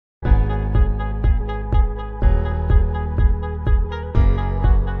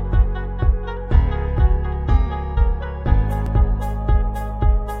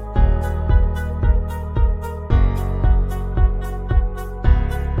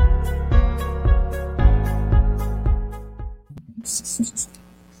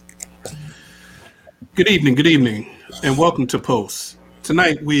Good evening, and welcome to Post.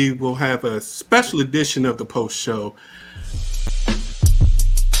 Tonight we will have a special edition of the Post Show.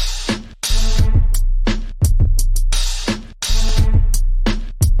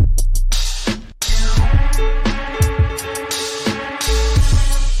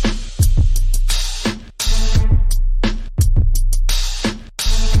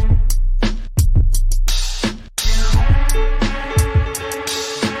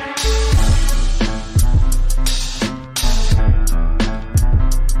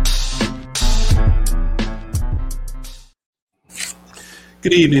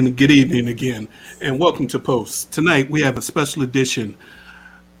 Good evening again, and welcome to Post. Tonight we have a special edition.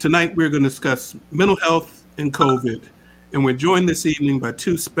 Tonight we're going to discuss mental health and COVID, and we're joined this evening by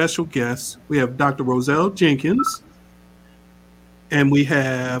two special guests. We have Dr. Rosell Jenkins, and we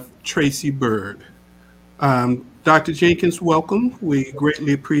have Tracey Byrd. Dr. Jenkins, welcome. We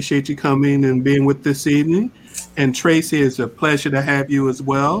greatly appreciate you coming and being with this evening. And Tracey, it's a pleasure to have you as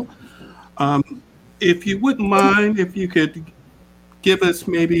well. If you wouldn't mind, if you could give us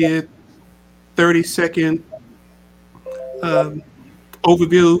maybe a 30-second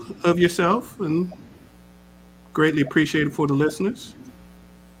overview of yourself, and greatly appreciate it for the listeners.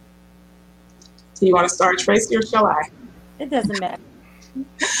 Do you want to start, Tracey, or shall I? It doesn't matter.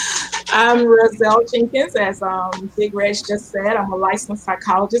 I'm Rosell Jenkins, as Big Reg just said. I'm a licensed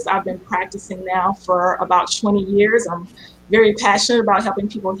psychologist. I've been practicing now for about 20 years. I'm very passionate about helping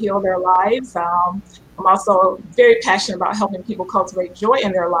people heal their lives. I'm also very passionate about helping people cultivate joy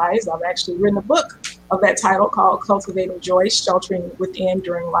in their lives. I've actually written a book of that title called Cultivating Joy, Sheltering Within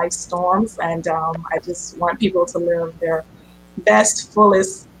During Life Storms. And I just want people to live their best,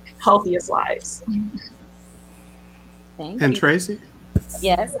 fullest, healthiest lives. Thank And you. Tracey?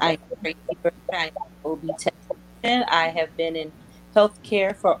 Yes, I'm Tracey Byrd. I'm OB technician. I have been in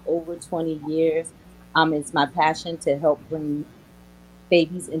healthcare for over 20 years. It's my passion to help bring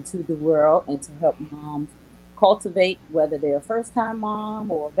babies into the world and to help moms cultivate, whether they're a first-time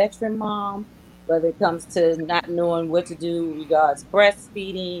mom or a veteran mom, whether it comes to not knowing what to do regards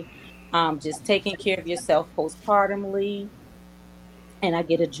breastfeeding, just taking care of yourself postpartumly. And I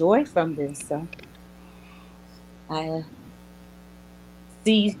get a joy from this. So I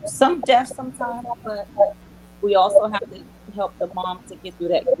see some death sometimes, but we also have to help the mom to get through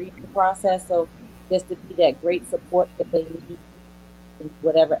that grieving process. So just to be that great support that they need in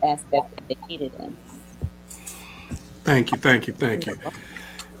whatever aspect that they need it in. Thank you.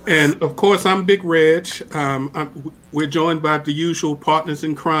 And of course, I'm Big Reg. We're joined by the usual partners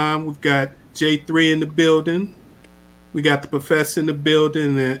in crime. We've got J3 in the building. We got the professor in the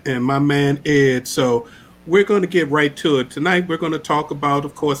building and my man Ed. So we're going to get right to it. Tonight, we're going to talk about,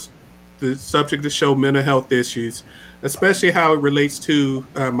 of course, the subject of the show, mental health issues, especially how it relates to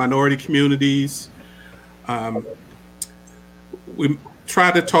minority communities. We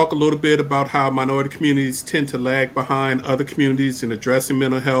try to talk a little bit about how minority communities tend to lag behind other communities in addressing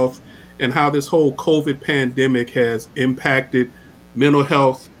mental health, and how this whole COVID pandemic has impacted mental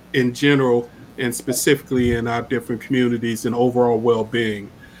health in general, and specifically in our different communities and overall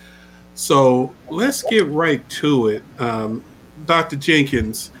well-being. So let's get right to it. Dr.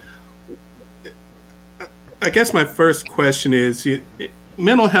 Jenkins, I guess my first question is,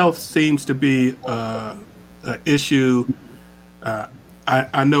 mental health seems to be an issue.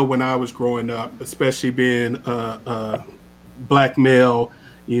 I know when I was growing up, especially being a Black male,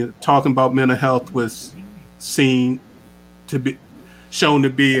 talking about mental health was shown to be,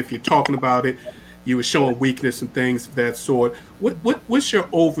 if you're talking about it, you were showing weakness and things of that sort. What's your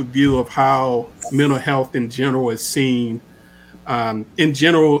overview of how mental health in general is seen in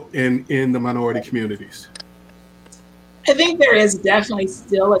the minority communities? I think there is definitely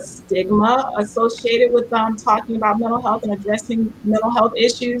still a stigma associated with talking about mental health and addressing mental health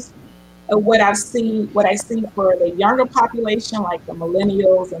issues. What I see for the younger population, like the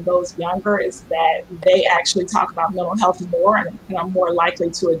millennials and those younger, is that they actually talk about mental health more and are more likely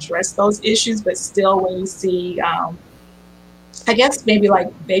to address those issues. But still, when you see, I guess maybe like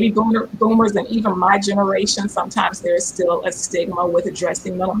baby boomers and even my generation, sometimes there's still a stigma with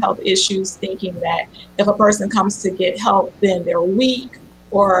addressing mental health issues, thinking that if a person comes to get help, then they're weak,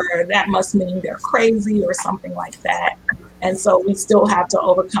 or that must mean they're crazy or something like that. And so we still have to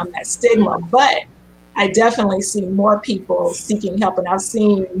overcome that stigma. But I definitely see more people seeking help, and I've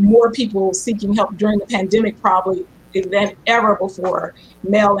seen more people seeking help during the pandemic probably than ever before,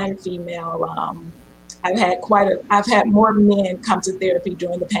 male and female. I've had more men come to therapy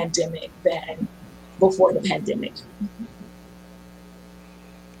during the pandemic than before the pandemic.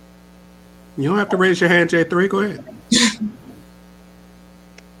 You don't have to raise your hand, J3. Go ahead.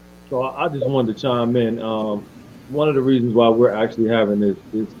 So I just wanted to chime in. One of the reasons why we're actually having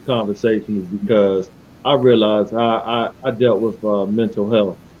this conversation is because I realized I dealt with mental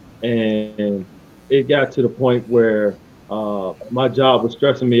health, and it got to the point where my job was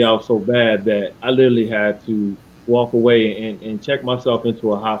stressing me out so bad that I literally had to walk away and check myself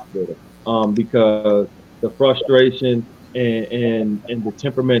into a hospital because the frustration and the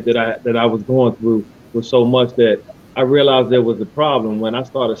temperament that I was going through was so much that I realized there was a problem when I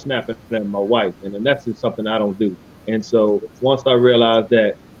started snapping at my wife, and then that's just something I don't do. And so once I realized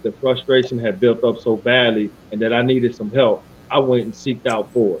that the frustration had built up so badly and that I needed some help, I went and seeked out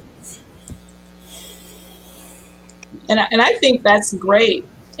for it. And I think that's great.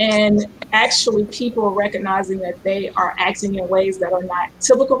 And actually, people recognizing that they are acting in ways that are not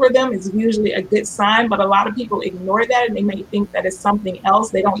typical for them is usually a good sign. But a lot of people ignore that, and they may think that it's something else.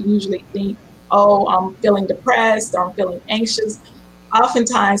 They don't usually think, oh, I'm feeling depressed or I'm feeling anxious.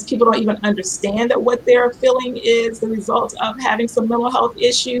 Oftentimes, people don't even understand that what they're feeling is the result of having some mental health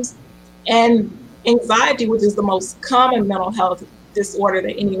issues. And anxiety, which is the most common mental health disorder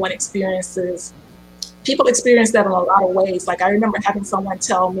that anyone experiences, people experience that in a lot of ways. Like I remember having someone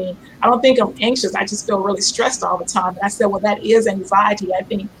tell me, I don't think I'm anxious, I just feel really stressed all the time. And I said, well, that is anxiety. I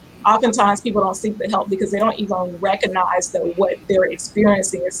think oftentimes people don't seek the help because they don't even recognize that what they're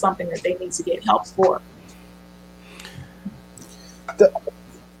experiencing is something that they need to get help for.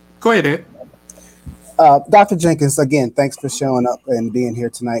 Go ahead, Ed. Dr. Jenkins, again, thanks for showing up and being here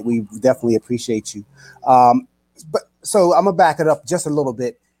tonight. We definitely appreciate you. But so I'm gonna back it up just a little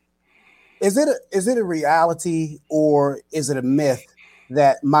bit. Is it a reality or is it a myth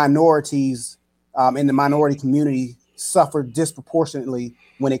that minorities in the minority community suffer disproportionately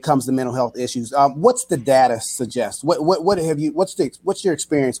when it comes to mental health issues? What's the data suggest? What's your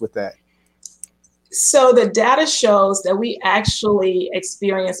experience with that? So the data shows that we actually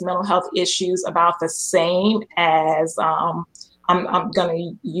experience mental health issues about the same as I'm going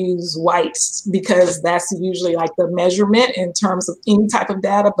to use whites because that's usually like the measurement in terms of any type of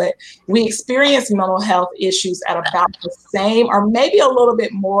data, but we experience mental health issues at about the same or maybe a little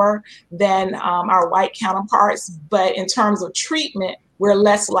bit more than our white counterparts. But in terms of treatment, we're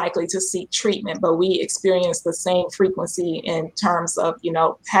less likely to seek treatment, but we experience the same frequency in terms of,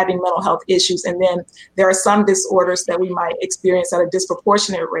 having mental health issues. And then there are some disorders that we might experience at a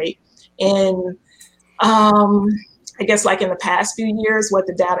disproportionate rate. And I guess like in the past few years, what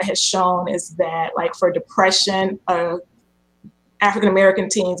the data has shown is that like for depression, African-American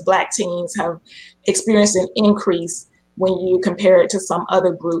teens, Black teens have experienced an increase when you compare it to some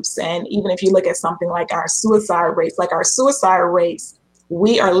other groups. And even if you look at something like our suicide rates,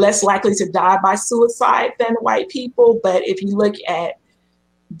 we are less likely to die by suicide than white people. But if you look at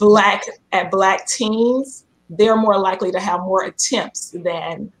Black teens, they're more likely to have more attempts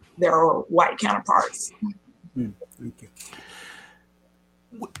than their white counterparts. Thank you.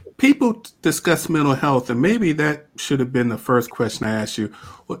 People discuss mental health, and maybe that should have been the first question I asked you.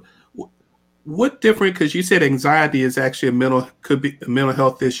 What different? Because you said anxiety is actually could be a mental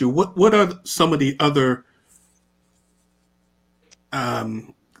health issue. What are some of the other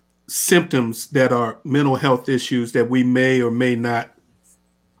symptoms that are mental health issues that we may or may not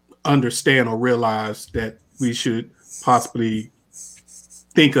understand or realize that we should possibly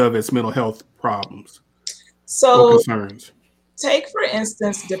think of as mental health problems or concerns? Take, for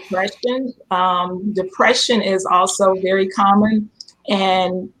instance, depression. Depression is also very common,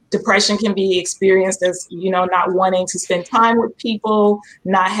 and depression can be experienced as, not wanting to spend time with people,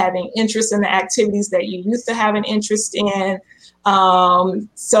 not having interest in the activities that you used to have an interest in.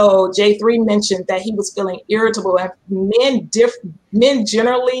 So J3 mentioned that he was feeling irritable, and men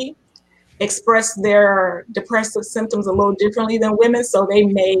generally express their depressive symptoms a little differently than women. So they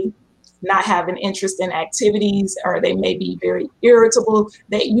may not have an interest in activities, or they may be very irritable.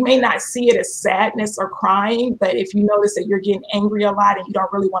 You may not see it as sadness or crying, but if you notice that you're getting angry a lot and you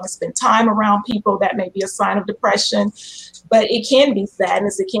don't really want to spend time around people, that may be a sign of depression. But it can be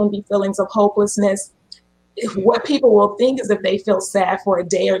sadness. It can be feelings of hopelessness. What people will think is if they feel sad for a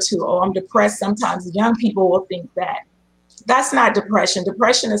day or two, oh, I'm depressed. Sometimes young people will think that. That's not depression.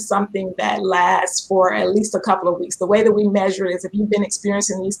 Depression is something that lasts for at least a couple of weeks. The way that we measure it is if you've been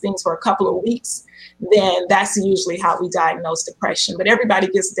experiencing these things for a couple of weeks, then that's usually how we diagnose depression. But everybody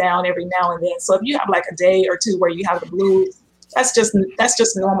gets down every now and then. So if you have like a day or two where you have the blues, that's just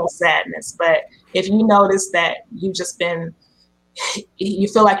normal sadness. But if you notice that you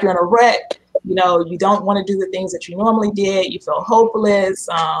feel like you're in a rut, you don't want to do the things that you normally did, you feel hopeless,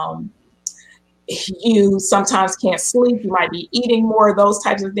 you sometimes can't sleep, you might be eating more, those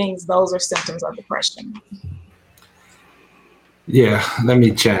types of things, those are symptoms of depression. Yeah, let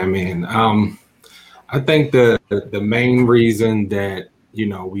me chime in. I think the main reason that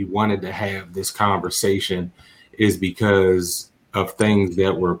we wanted to have this conversation is because of things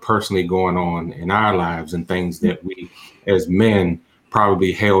that were personally going on in our lives and things that we as men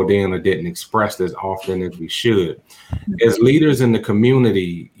probably held in or didn't express as often as we should. As leaders in the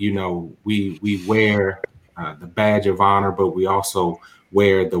community, we wear the badge of honor, but we also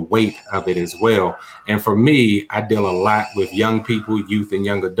wear the weight of it as well. And for me, I deal a lot with young people, youth and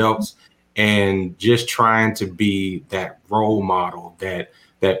young adults, and just trying to be that role model,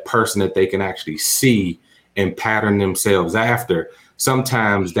 that person that they can actually see and pattern themselves after.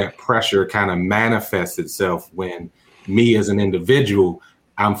 Sometimes that pressure kind of manifests itself when me as an individual,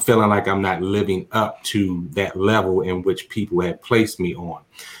 I'm feeling like I'm not living up to that level in which people had placed me on.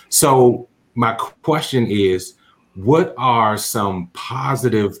 So my question is, what are some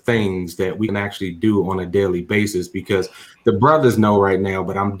positive things that we can actually do on a daily basis? Because the brothers know right now,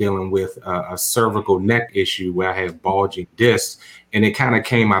 but I'm dealing with a cervical neck issue where I have bulging discs, and it kind of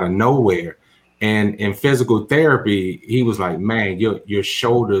came out of nowhere. And in physical therapy, he was like, man, your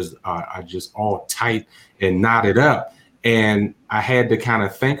shoulders are just all tight and knotted up. And I had to kind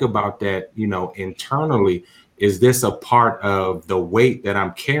of think about that, internally. Is this a part of the weight that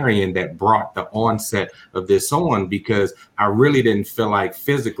I'm carrying that brought the onset of this on? Because I really didn't feel like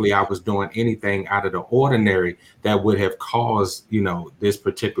physically I was doing anything out of the ordinary that would have caused, this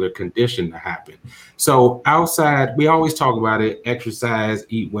particular condition to happen. So outside, we always talk about it, exercise,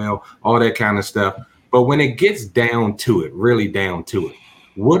 eat well, all that kind of stuff. But when it gets down to it, really down to it,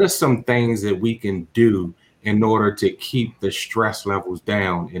 what are some things that we can do in order to keep the stress levels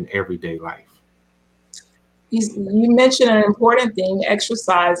down in everyday life? You mentioned an important thing,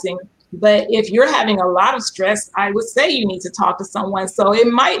 exercising. But if you're having a lot of stress, I would say you need to talk to someone. So it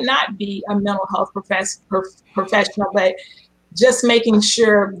might not be a mental health professional, but just making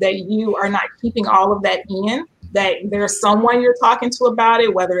sure that you are not keeping all of that in, that there's someone you're talking to about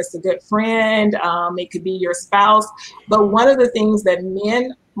it, whether it's a good friend, it could be your spouse. But one of the things that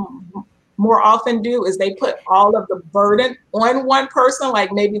men more often do is they put all of the burden on one person,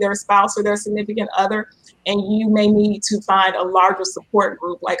 like maybe their spouse or their significant other, and you may need to find a larger support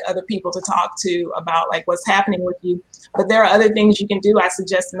group, like other people to talk to about like what's happening with you. But there are other things you can do. I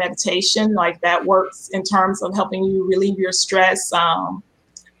suggest meditation, like that works in terms of helping you relieve your stress.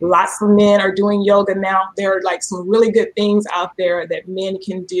 Lots of men are doing yoga now. There are like some really good things out there that men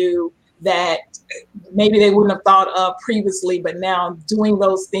can do that maybe they wouldn't have thought of previously, but now doing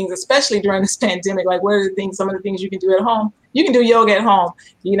those things, especially during this pandemic, like what are the things, some of the things you can do at home? You can do yoga at home.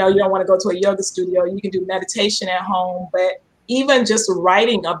 You don't want to go to a yoga studio. You can do meditation at home, but even just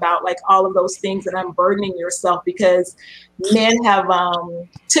writing about like all of those things and unburdening yourself, because men have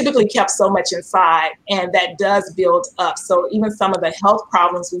typically kept so much inside, and that does build up. So even some of the health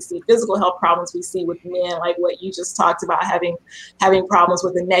problems we see, physical health problems we see with men, like what you just talked about, having problems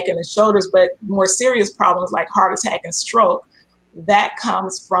with the neck and the shoulders, but more serious problems like heart attack and stroke, that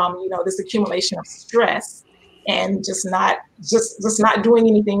comes from this accumulation of stress and just not doing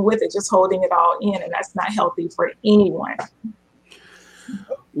anything with it, just holding it all in, and that's not healthy for anyone.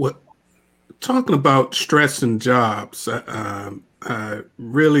 What talking about stress and jobs,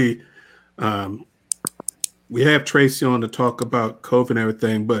 really, we have Tracey on to talk about COVID and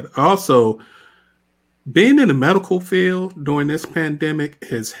everything, but also being in the medical field during this pandemic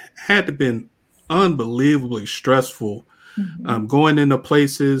has had to been unbelievably stressful. Going into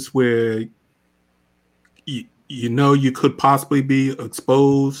places where you could possibly be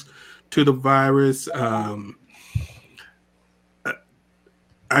exposed to the virus.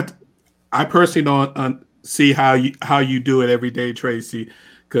 I personally don't see how you do it every day, Tracey,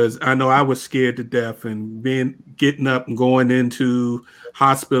 because I know I was scared to death and getting up and going into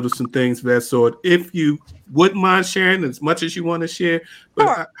hospitals and things of that sort. If you wouldn't mind sharing as much as you want to share, but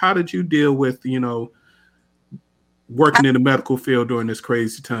Sure. How did you deal with working in the medical field during this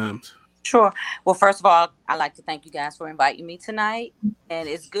crazy times? Sure. Well, first of all, I'd like to thank you guys for inviting me tonight. And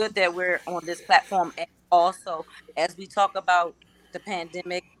it's good that we're on this platform. And also, as we talk about the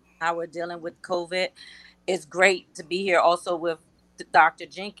pandemic, how we're dealing with COVID, it's great to be here also with Dr.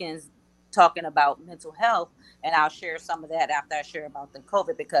 Jenkins talking about mental health. And I'll share some of that after I share about the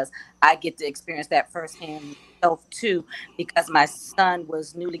COVID, because I get to experience that firsthand myself too, because my son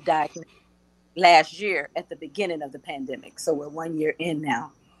was newly diagnosed last year at the beginning of the pandemic. So we're 1 year in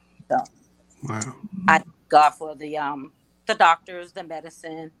now. So Wow. I thank God for the doctors, the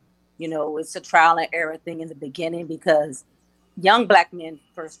medicine. It's a trial and error thing in the beginning, because young Black men,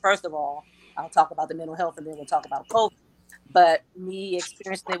 first of all, I'll talk about the mental health and then we'll talk about COVID. But me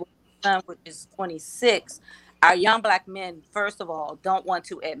experiencing it with my son, which is 26, our young Black men, first of all, don't want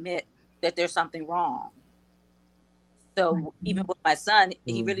to admit that there's something wrong. So even with my son,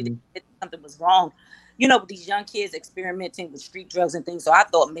 he really didn't admit something was wrong. You know, with these young kids experimenting with street drugs and things. So I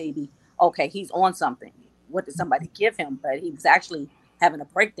thought maybe, okay, he's on something. What did somebody give him? But he was actually having a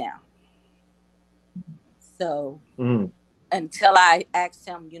breakdown. So until I asked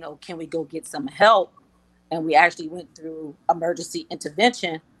him, you know, can we go get some help? And we actually went through emergency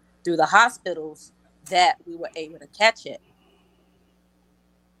intervention through the hospitals, that we were able to catch it.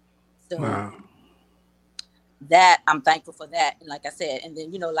 So Wow. that I'm thankful for that. And like I said, and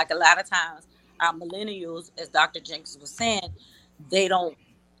then, you know, like a lot of times our millennials, as Dr. Jenkins was saying, they don't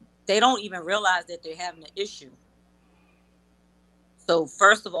even realize that they're having an issue. So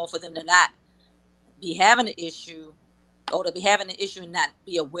first of all, for them to not be having an issue, or to be having an issue and not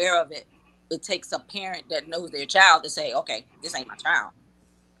be aware of it, it takes a parent that knows their child to say, okay, this ain't my child.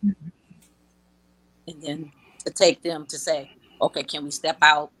 And then to take them to say, okay, can we step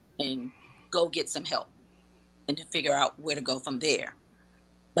out and go get some help, and to figure out where to go from there.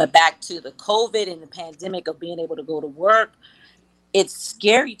 But back to the COVID and the pandemic of being able to go to work, it's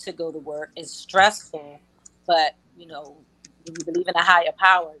scary to go to work. It's stressful, but you know, when you believe in a higher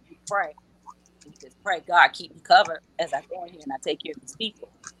power, you pray. You just pray, God, keep me covered as I go in here and I take care of these people.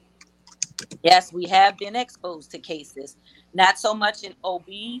 Yes, we have been exposed to cases, not so much in OB,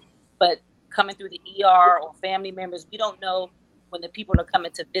 but coming through the ER or family members. We don't know when the people are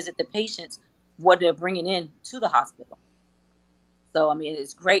coming to visit the patients what they're bringing in to the hospital. So, I mean,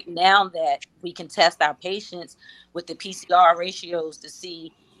 it's great now that we can test our patients with the PCR ratios to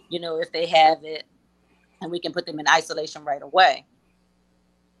see, you know, if they have it, and we can put them in isolation right away.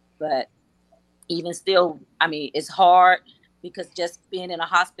 But even still, I mean, it's hard, because just being in a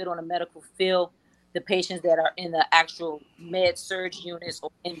hospital in a medical field, the patients that are in the actual med surg units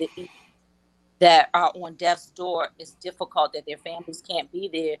or in the that are on death's door, it's difficult that their families can't be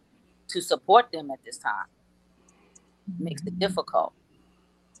there to support them at this time. It makes it difficult.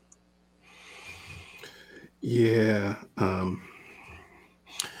 Yeah.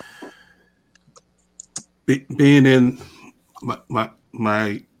 Being in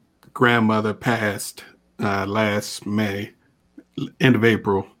my grandmother passed last May, end of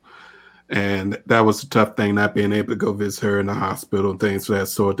April. And that was a tough thing, not being able to go visit her in the hospital and things of that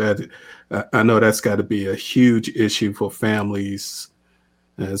sort. That I know that's got to be a huge issue for families,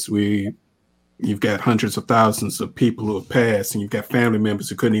 as you've got hundreds of thousands of people who have passed, and you've got family members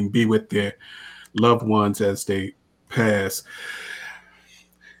who couldn't even be with their loved ones as they pass.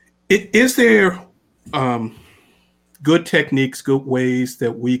 Is there good techniques, good ways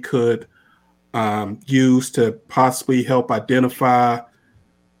that we could use to possibly help identify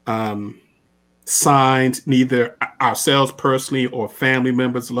signs, neither ourselves personally or family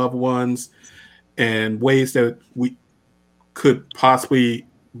members, loved ones, and ways that we could possibly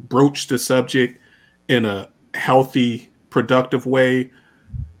broach the subject in a healthy, productive way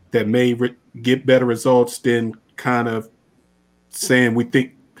that may get better results than kind of saying, we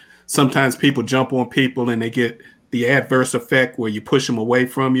think sometimes people jump on people and they get the adverse effect where you push them away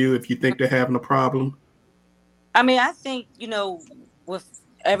from you if you think they're having a problem? I mean, I think, you know, with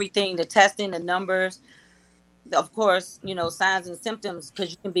everything, the testing, the numbers, of course, you know, signs and symptoms, because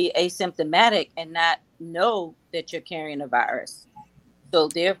you can be asymptomatic and not know that you're carrying a virus. So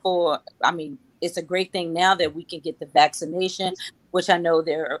therefore, I mean, it's a great thing now that we can get the vaccination, which I know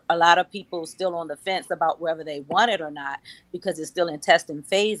there are a lot of people still on the fence about whether they want it or not, because it's still in testing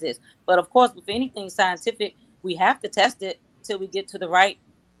phases. But of course, with anything scientific, we have to test it till we get to the right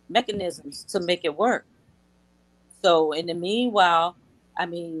mechanisms to make it work. So in the meanwhile, I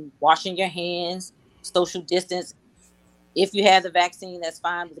mean, washing your hands, social distance. If you have the vaccine, that's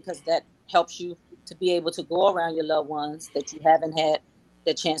fine, because that helps you to be able to go around your loved ones that you haven't had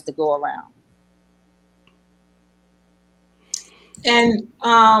the chance to go around. And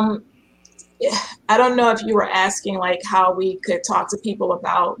I don't know if you were asking like how we could talk to people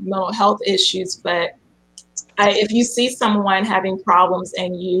about mental health issues, but if you see someone having problems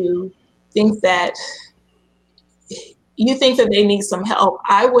and you think that they need some help,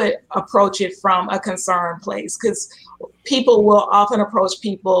 I would approach it from a concerned place, because people will often approach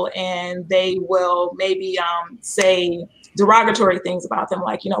people and they will maybe say derogatory things about them,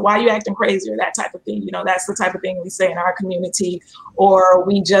 like, you know, why are you acting crazy, or that type of thing. You know, that's the type of thing we say in our community. Or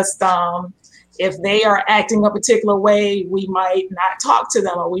we just, if they are acting a particular way, we might not talk to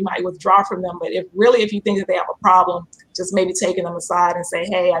them, or we might withdraw from them. But if you think that they have a problem, just maybe taking them aside and say,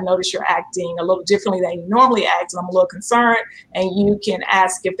 hey, I notice you're acting a little differently than you normally act, and I'm a little concerned. And you can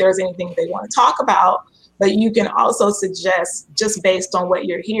ask if there's anything they want to talk about. But you can also suggest, just based on what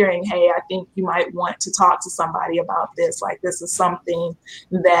you're hearing, hey, I think you might want to talk to somebody about this. Like, this is something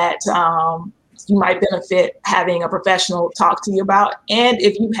that you might benefit having a professional talk to you about. And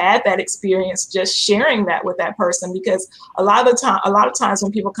if you had that experience, just sharing that with that person, because a lot of times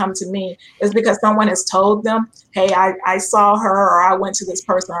when people come to me, it's because someone has told them, hey, I saw her, or I went to this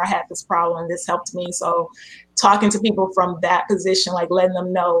person, or I had this problem and this helped me. So talking to people from that position, like letting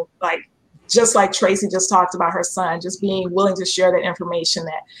them know, like, just like Tracey just talked about her son, just being willing to share that information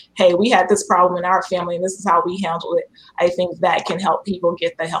that, hey, we had this problem in our family and this is how we handled it. I think that can help people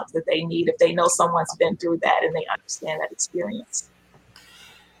get the help that they need if they know someone's been through that and they understand that experience.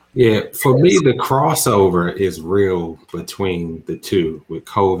 Yeah, for me, the crossover is real between the two, with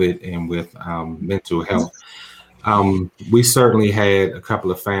COVID and with mental health. We certainly had a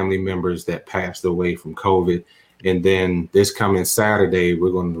couple of family members that passed away from COVID. And then this coming Saturday,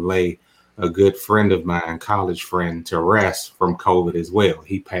 we're going to lay a good friend of mine, college friend, to rest from COVID as well.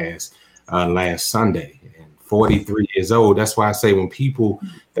 He passed last Sunday, and 43 years old. That's why I say, when people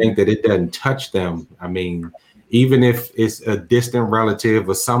think that it doesn't touch them, I mean, even if it's a distant relative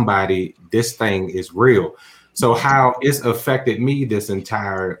or somebody, this thing is real. So how it's affected me this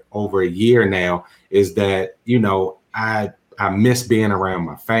entire over a year now is that, you know, I miss being around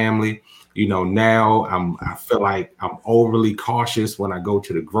my family. You know, now I feel like I'm overly cautious when I go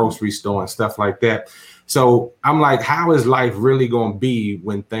to the grocery store and stuff like that. So I'm like, how is life really going to be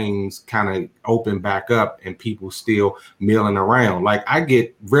when things kind of open back up and people still milling around? Like, I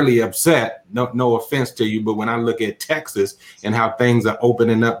get really upset, no offense to you, but when I look at Texas and how things are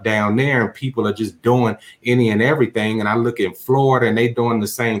opening up down there and people are just doing any and everything, and I look at Florida and they doing the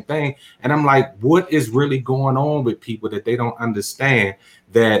same thing, and I'm like, what is really going on with people that they don't understand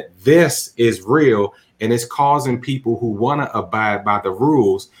that this is real, and it's causing people who want to abide by the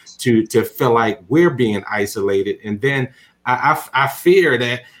rules to feel like we're being isolated. And then I fear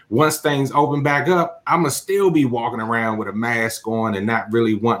that once things open back up, I'm gonna still be walking around with a mask on and not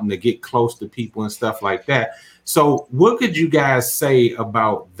really wanting to get close to people and stuff like that. So what could you guys say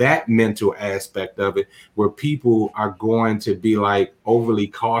about that mental aspect of it, where people are going to be like overly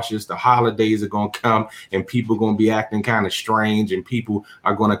cautious? The holidays are going to come and people are going to be acting kind of strange, and people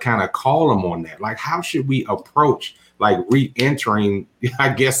are going to kind of call them on that. Like, how should we approach like re-entering, I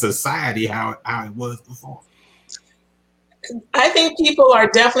guess, society how it was before? I think people are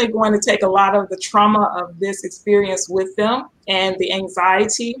definitely going to take a lot of the trauma of this experience with them and the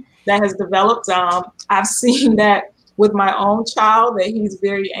anxiety that has developed. I've seen that with my own child, that he's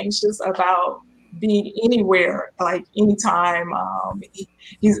very anxious about being anywhere, like anytime.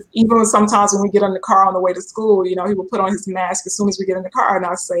 He's even sometimes when we get in the car on the way to school, you know, he will put on his mask as soon as we get in the car, and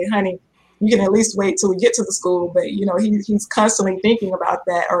I'll say, honey, you can at least wait till we get to the school. But, you know, he's constantly thinking about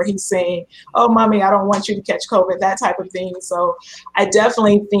that, or he's saying, oh, mommy, I don't want you to catch COVID, that type of thing. So I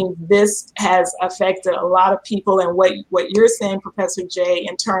definitely think this has affected a lot of people. And what you're saying, Professor Jay,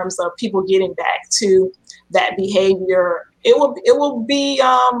 in terms of people getting back to that behavior, it will be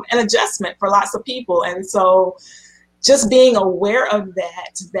an adjustment for lots of people. And so just being aware of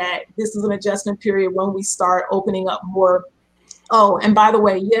that this is an adjustment period when we start opening up more. Oh, and by the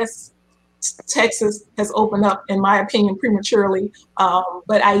way, yes, Texas has opened up, in my opinion, prematurely.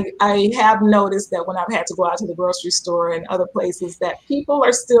 But I have noticed that when I've had to go out to the grocery store and other places, that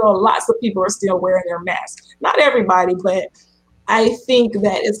lots of people are still wearing their masks. Not everybody, but I think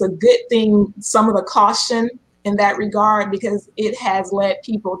that it's a good thing, some of the caution in that regard, because it has led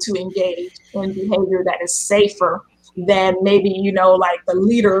people to engage in behavior that is safer than maybe, you know, like the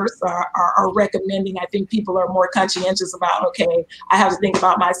leaders are recommending. I think people are more conscientious about, okay, I have to think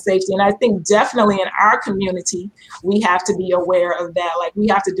about my safety. And I think definitely in our community, we have to be aware of that. Like, we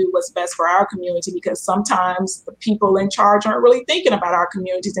have to do what's best for our community, because sometimes the people in charge aren't really thinking about our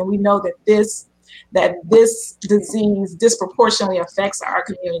communities. And we know that this disease disproportionately affects our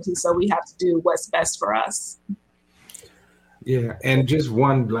community. So we have to do what's best for us. Yeah. And just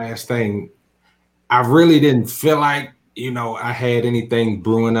one last thing. I really didn't feel like, you know, I had anything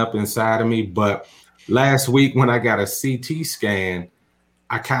brewing up inside of me. But last week when I got a CT scan,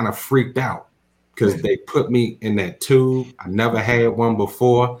 I kind of freaked out because they put me in that tube. I never had one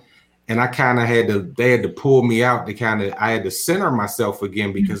before. And I kind of they had to pull me out I had to center myself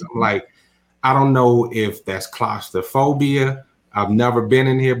again, because I'm like, I don't know if that's claustrophobia. I've never been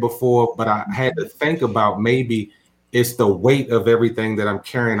in here before, but I had to think about maybe it's the weight of everything that I'm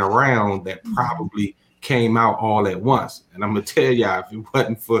carrying around that probably came out all at once. And I'm going to tell y'all, if it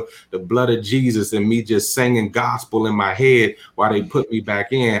wasn't for the blood of Jesus and me just singing gospel in my head while they put me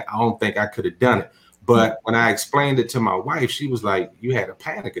back in, I don't think I could have done it. But when I explained it to my wife, she was like, "You had a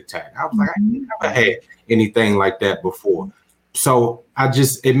panic attack." I was like, "I never had anything like that before." So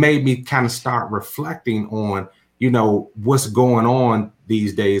it made me kind of start reflecting on, what's going on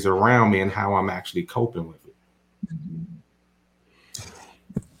these days around me and how I'm actually coping with it.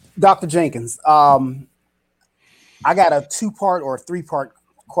 Dr. Jenkins, I got a 2-part or 3-part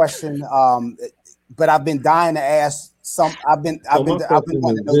question, but I've been dying to ask some. I've been wanting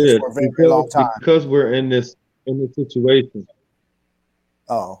to know this for a very, very long time. Because we're in this situation.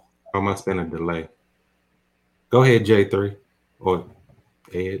 Oh, must have been a delay. Go ahead, J3 or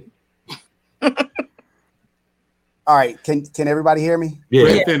Ed. All right. Can everybody hear me?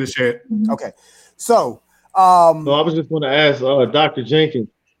 Yeah. Finish it. Okay. So, I was just going to ask Dr. Jenkins,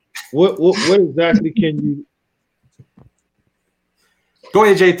 what exactly can you? Go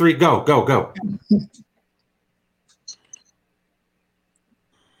ahead, J3. Go.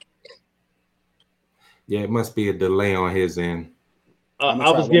 Yeah, it must be a delay on his end.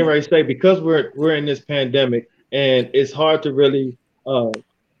 I was getting ready to say, because we're in this pandemic and it's hard to really. Go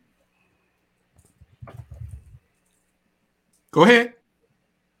ahead.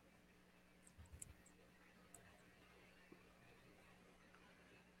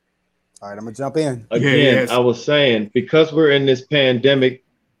 All right, I'm gonna jump in. Again, I was saying, because we're in this pandemic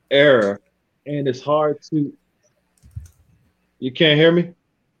era and it's hard to. You can't hear me?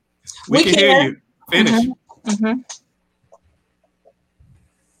 We can hear you. Finish.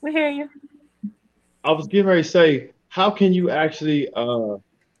 We hear you. I was getting ready to say, how can you actually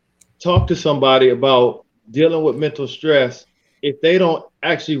talk to somebody about dealing with mental stress if they don't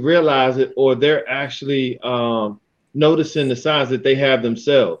actually realize it, or they're actually noticing the signs that they have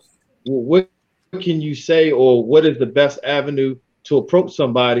themselves? What can you say, or what is the best avenue to approach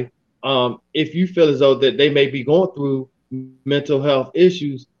somebody if you feel as though that they may be going through mental health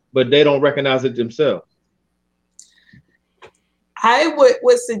issues, but they don't recognize it themselves? I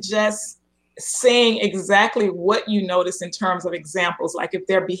would suggest saying exactly what you notice in terms of examples. Like if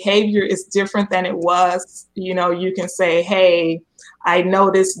their behavior is different than it was, you can say, hey, I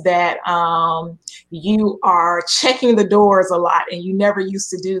noticed that you are checking the doors a lot and you never used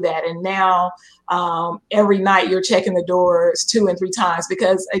to do that. And now every night you're checking the doors 2 and 3 times.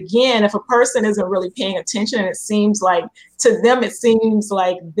 Because again, if a person isn't really paying attention, it seems like to them, it seems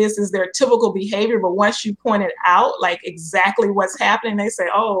like this is their typical behavior. But once you point it out, like exactly what's happening, they say,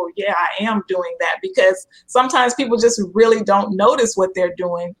 oh yeah, I am doing that. Because sometimes people just really don't notice what they're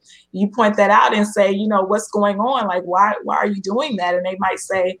doing. You point that out and say, what's going on? Like, why are you doing that? And they might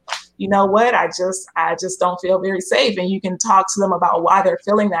say, you know what, I just don't feel very safe. And you can talk to them about why they're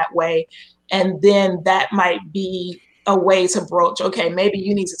feeling that way. And then that might be a way to broach, okay, maybe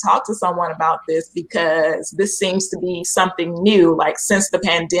you need to talk to someone about this, because this seems to be something new, like since the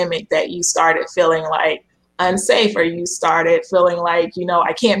pandemic, that you started feeling like unsafe, or you started feeling like,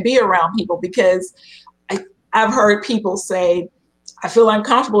 I can't be around people. Because I've heard people say, I feel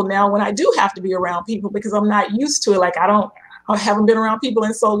uncomfortable now when I do have to be around people, because I'm not used to it. Like I haven't been around people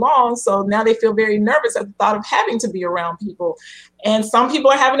in so long. So now they feel very nervous at the thought of having to be around people. And some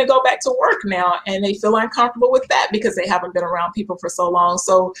people are having to go back to work now, and they feel uncomfortable with that because they haven't been around people for so long.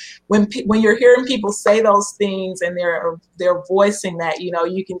 So when you're hearing people say those things and they're voicing that,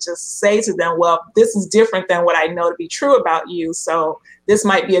 you can just say to them, well, this is different than what I know to be true about you. So this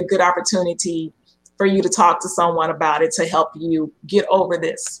might be a good opportunity for you to talk to someone about it to help you get over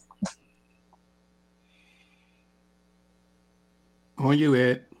this. On you,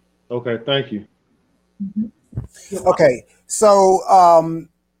 Ed. Okay, thank you. Okay, so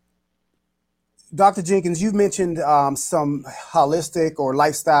Dr. Jenkins, you mentioned some holistic or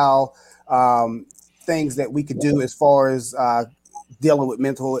lifestyle things that we could do as far as dealing with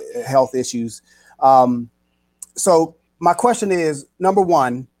mental health issues. So my question is, number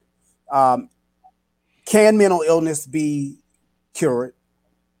one, can mental illness be cured?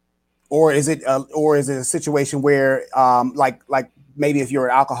 Or is it a situation where like maybe if you're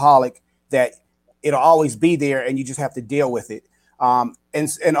an alcoholic, that it'll always be there and you just have to deal with it?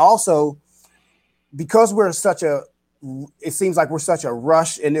 And also, because it seems like we're such a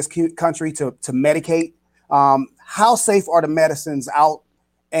rush in this country to medicate, how safe are the medicines out?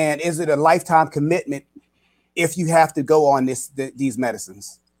 And is it a lifetime commitment if you have to go on these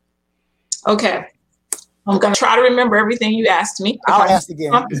medicines? Okay. I'm going to try to remember everything you asked me. I'll ask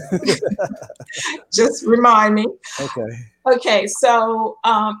again. Just remind me. Okay. So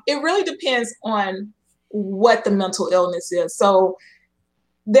it really depends on what the mental illness is. So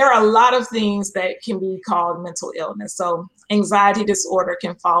there are a lot of things that can be called mental illness. So anxiety disorder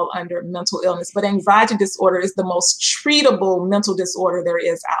can fall under mental illness, but anxiety disorder is the most treatable mental disorder there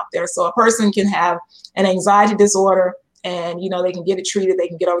is out there. So a person can have an anxiety disorder and, you know, they can get it treated, they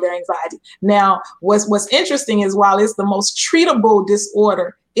can get over their anxiety. Now, what's interesting is while it's the most treatable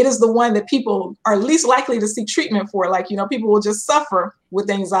disorder, it is the one that people are least likely to seek treatment for. Like, you know, people will just suffer with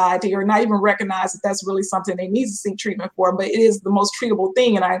anxiety or not even recognize that that's really something they need to seek treatment for, but it is the most treatable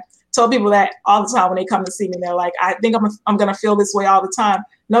thing. And I tell people that all the time when they come to see me. They're like, I think I'm going to feel this way all the time.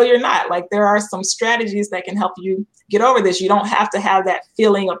 No, you're not. Like, there are some strategies that can help you get over this. You don't have to have that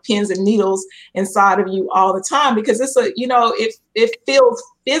feeling of pins and needles inside of you all the time, because it's a, you know, it feels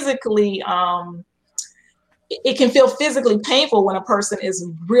physically, it can feel physically painful when a person is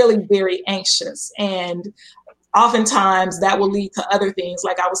really very anxious. And oftentimes that will lead to other things.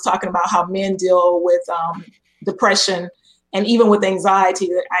 Like I was talking about how men deal with depression and even with anxiety.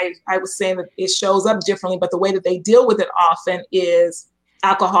 I was saying that it shows up differently, but the way that they deal with it often is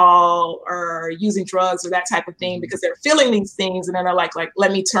alcohol or using drugs or that type of thing, because they're feeling these things and then they're like,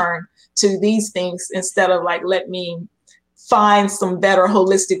 let me turn to these things instead of like, let me find some better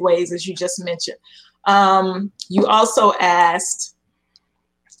holistic ways, as you just mentioned. You also asked,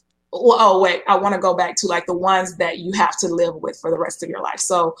 well, oh wait, I want to go back to like the ones that you have to live with for the rest of your life.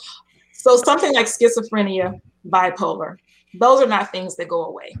 So something like schizophrenia, bipolar, those are not things that go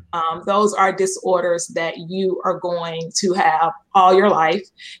away. Those are disorders that you are going to have all your life,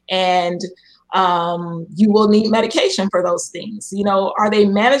 and you will need medication for those things. You know, are they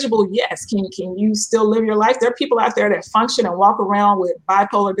manageable? Yes. Can you still live your life? There are people out there that function and walk around with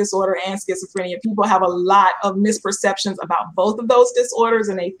bipolar disorder and schizophrenia. People have a lot of misperceptions about both of those disorders,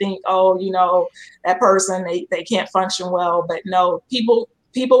 and they think, oh, you know, that person, they can't function well. But no, people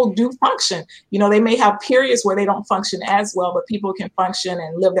do function. You know, they may have periods where they don't function as well, but people can function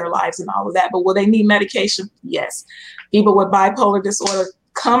and live their lives and all of that. But will they need medication? Yes. People with bipolar disorder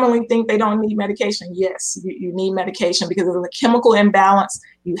commonly think they don't need medication. Yes, you need medication because of the chemical imbalance.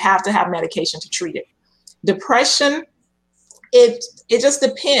 You have to have medication to treat it. Depression, it just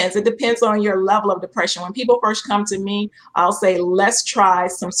depends. It depends on your level of depression. When people first come to me, I'll say, let's try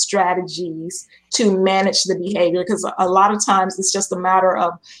some strategies to manage the behavior, because a lot of times it's just a matter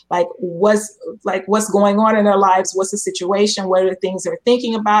of what's going on in their lives, what's the situation, what are the things they're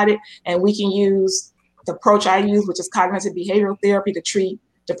thinking about it, and we can use the approach I use, which is cognitive behavioral therapy, to treat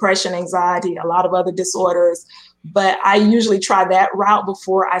depression, anxiety, a lot of other disorders. But I usually try that route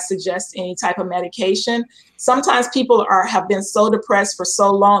before I suggest any type of medication. Sometimes people have been so depressed for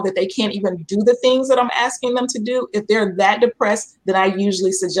so long that they can't even do the things that I'm asking them to do. If they're that depressed, then I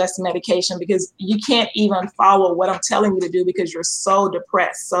usually suggest medication, because you can't even follow what I'm telling you to do because you're so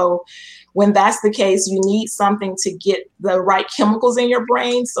depressed. So when that's the case, you need something to get the right chemicals in your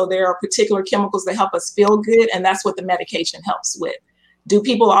brain. So there are particular chemicals that help us feel good, and that's what the medication helps with. Do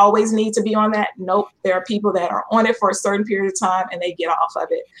people always need to be on that? Nope. There are people that are on it for a certain period of time and they get off of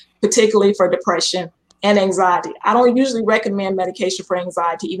it, particularly for depression and anxiety. I don't usually recommend medication for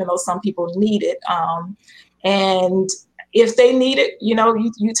anxiety, even though some people need it. And if they need it, you know,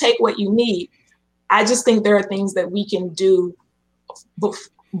 you take what you need. I just think there are things that we can do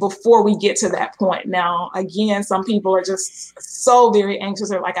before we get to that point. Now, again, some people are just so very anxious.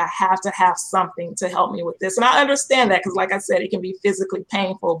 They're like, I have to have something to help me with this. And I understand that, because like I said, it can be physically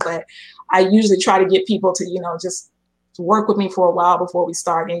painful, but I usually try to get people to, you know, just work with me for a while before we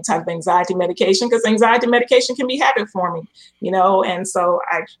start any type of anxiety medication, because anxiety medication can be habit forming, you know, and so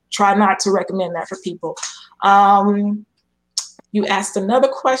I try not to recommend that for people. You asked another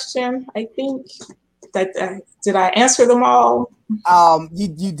question, I think. Did I answer them all?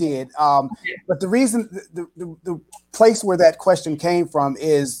 You did. But the reason, the place where that question came from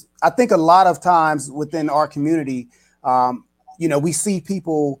is, I think a lot of times within our community, you know, we see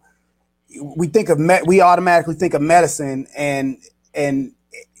people, we automatically think of medicine and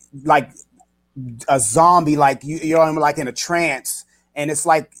like a zombie, like you're like in a trance, and it's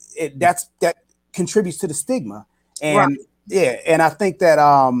like that contributes to the stigma. And right. Yeah, and I think that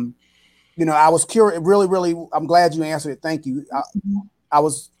you know, I was curious, really, I'm glad you answered it. Thank you. I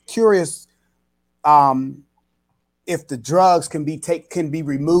was curious if the drugs can be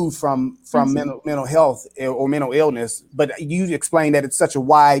removed from mental health or mental illness, but you explained that it's such a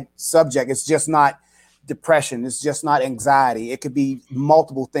wide subject. It's just not depression. It's just not anxiety. It could be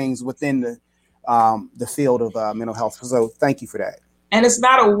multiple things within the field of mental health. So thank you for that. And it's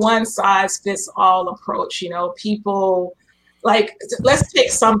not a one size fits all approach. You know, people, like, let's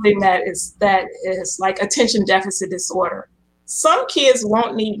take something that is like attention deficit disorder. Some kids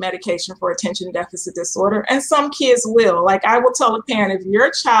won't need medication for attention deficit disorder, and some kids will. Like, I will tell a parent, if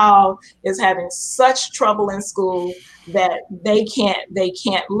your child is having such trouble in school that they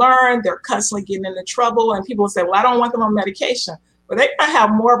can't learn. They're constantly getting into trouble. And people say, well, I don't want them on medication. But they're going to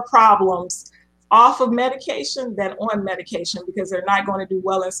have more problems off of medication than on medication, because they're not going to do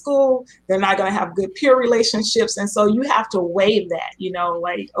well in school. They're not going to have good peer relationships. And so you have to weigh that,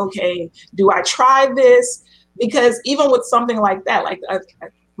 like, okay, do I try this? Because even with something like that, like a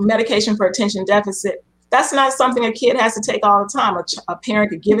medication for attention deficit, that's not something a kid has to take all the time. A parent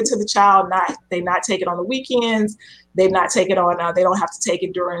could give it to the child, they not take it on the weekends, they not take it on, they don't have to take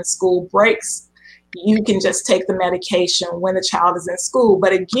it during school breaks. You can just take the medication when the child is in school.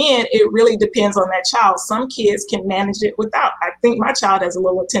 But again, it really depends on that child. Some kids can manage it without. I think my child has a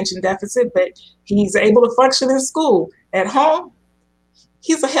little attention deficit, but he's able to function in school. At home,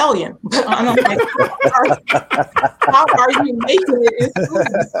 he's a hellion. And I'm like, how are you making it in school?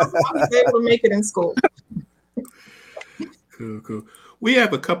 How was able to make it in school? Cool. We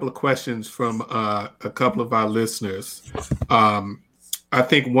have a couple of questions from a couple of our listeners. I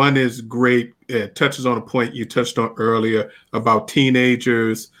think one is great. It touches on a point you touched on earlier about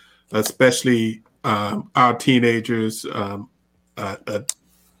teenagers, especially our teenagers in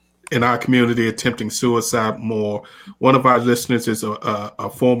our community attempting suicide more. One of our listeners is a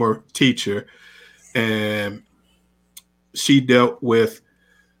former teacher, and she dealt with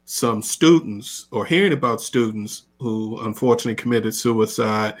some students, or hearing about students who unfortunately committed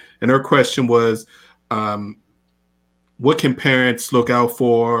suicide. And her question was, what can parents look out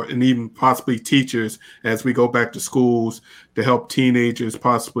for, and even possibly teachers, as we go back to schools, to help teenagers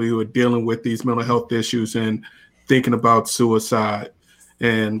possibly who are dealing with these mental health issues and thinking about suicide?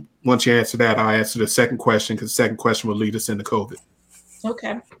 And once you answer that, I'll answer the second question, because the second question will lead us into COVID.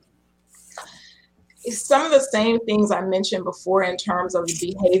 Okay. It's some of the same things I mentioned before in terms of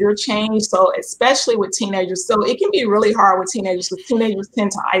behavior change. So especially with teenagers, so it can be really hard with teenagers, because teenagers tend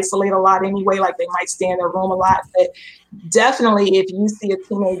to isolate a lot anyway, like they might stay in their room a lot. But definitely if you see a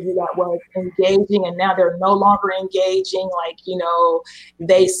teenager that was engaging and now they're no longer engaging, like,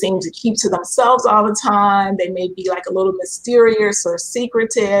 they seem to keep to themselves all the time, they may be like a little mysterious or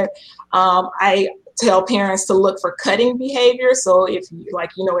secretive. I tell parents to look for cutting behavior. So if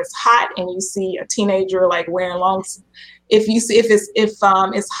it's hot and you see a teenager like wearing if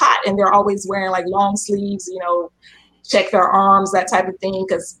it's hot and they're always wearing like long sleeves, check their arms, that type of thing,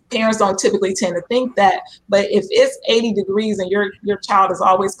 because parents don't typically tend to think that. But if it's 80 degrees and your child is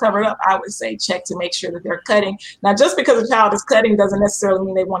always covered up, I would say check to make sure that they're cutting. Now, just because a child is cutting doesn't necessarily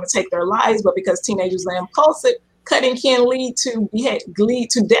mean they want to take their lives, but because teenagers are impulsive, cutting can lead to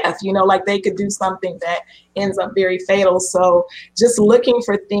death, like they could do something that ends up very fatal. So just looking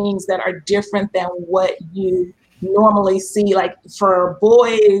for things that are different than what you normally see. Like for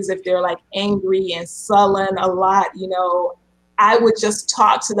boys, if they're like angry and sullen a lot, I would just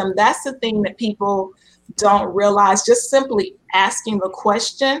talk to them. That's the thing that people don't realize. Just simply asking the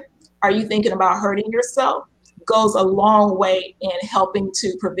question, are you thinking about hurting yourself, goes a long way in helping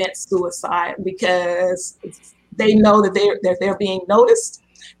to prevent suicide, because they know that they're being noticed,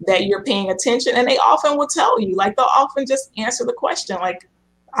 that you're paying attention, and they often will tell you, like they'll often just answer the question. Like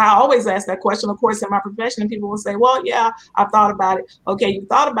I always ask that question, of course, in my profession, and people will say, well, yeah, I've thought about it. Okay, you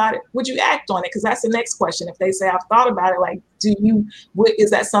thought about it. Would you act on it? Because that's the next question. If they say, I've thought about it, like, is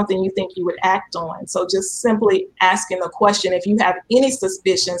that something you think you would act on? So just simply asking the question, if you have any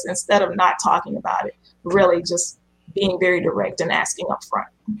suspicions, instead of not talking about it, really just being very direct and asking up front.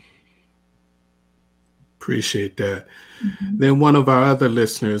 Appreciate that. Mm-hmm. Then one of our other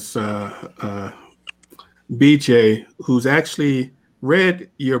listeners, BJ, who's actually read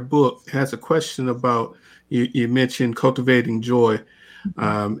your book, has a question about, you mentioned cultivating joy.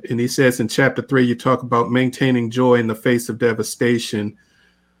 And he says in chapter 3, you talk about maintaining joy in the face of devastation.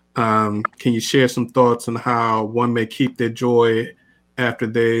 Can you share some thoughts on how one may keep their joy after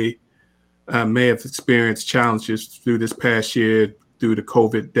they may have experienced challenges through this past year, due to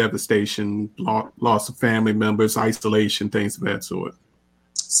COVID devastation, loss of family members, isolation, things of that sort?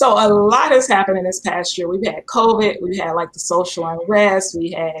 So a lot has happened in this past year. We've had COVID, we've had like the social unrest,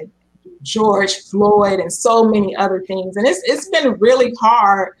 we had George Floyd, and so many other things. And it's been really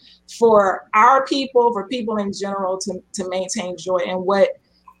hard for our people, for people in general, to maintain joy. And what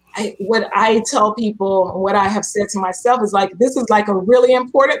I tell people, what I have said to myself is like, this is like a really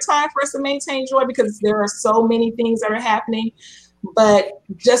important time for us to maintain joy, because there are so many things that are happening. But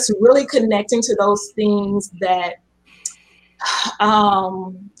just really connecting to those things that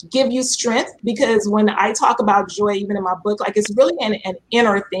give you strength, because when I talk about joy, even in my book, like it's really an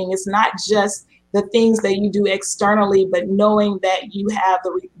inner thing. It's not just the things that you do externally, but knowing that you have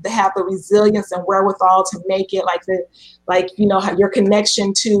the resilience and wherewithal to make it, your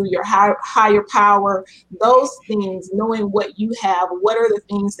connection to your higher power, those things, knowing what you have, what are the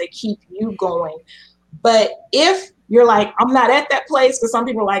things that keep you going. But if you're like, I'm not at that place, because some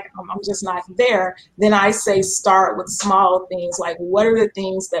people are like, I'm just not there, then I say start with small things. Like, what are the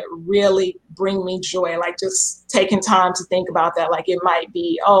things that really bring me joy? Like, just taking time to think about that. Like, it might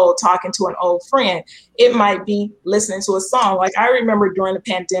be, talking to an old friend. It might be listening to a song. Like, I remember during the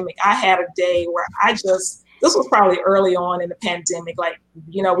pandemic, I had a day where this was probably early on in the pandemic. Like,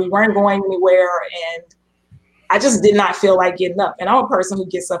 we weren't going anywhere, and I just did not feel like getting up. And I'm a person who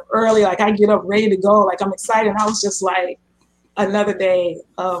gets up early. Like, I get up ready to go. Like, I'm excited. And I was just like, another day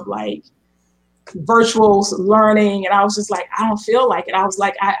of like virtual learning. And I was just like, I don't feel like it. I was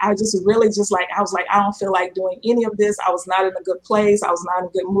like, I just really just like, I was like, I don't feel like doing any of this. I was not in a good place. I was not in a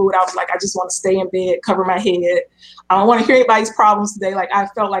good mood. I was like, I just want to stay in bed, cover my head. I don't want to hear anybody's problems today. Like, I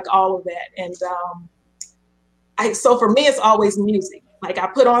felt like all of that. And so for me, it's always music. Like, I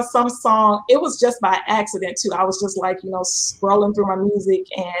put on some song. It was just by accident too. I was just like, scrolling through my music,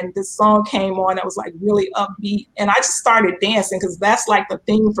 and this song came on that was like really upbeat. And I just started dancing, because that's like the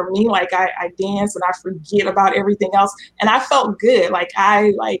thing for me. Like, I dance and I forget about everything else. And I felt good.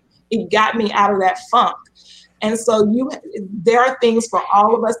 It got me out of that funk. And so there are things for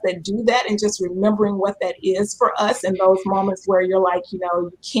all of us that do that, and just remembering what that is for us in those moments where you're like,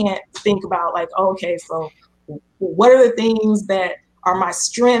 you can't think about like, okay, so what are the things that are my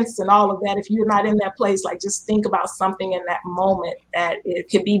strengths and all of that. If you're not in that place, like, just think about something in that moment. That it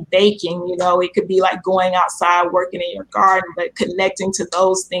could be baking, it could be like going outside, working in your garden, but connecting to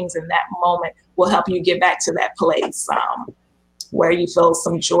those things in that moment will help you get back to that place where you feel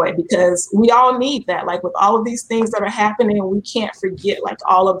some joy, because we all need that. Like, with all of these things that are happening, we can't forget like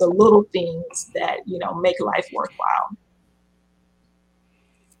all of the little things that, make life worthwhile.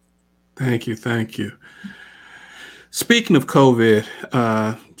 Thank you. Speaking of COVID,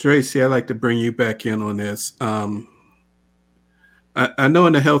 Tracey, I'd like to bring you back in on this. I know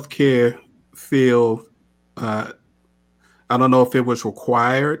in the healthcare field, I don't know if it was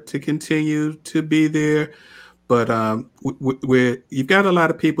required to continue to be there, but you've got a lot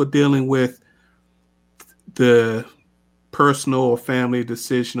of people dealing with the personal or family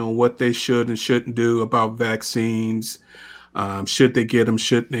decision on what they should and shouldn't do about vaccines. Should they get them?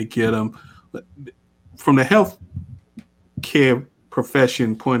 Shouldn't they get them? From the health care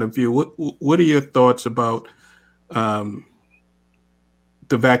profession point of view, what are your thoughts about the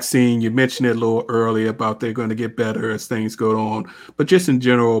vaccine? You mentioned it a little earlier about they're going to get better as things go on, but just in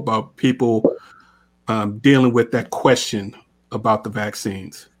general about people dealing with that question about the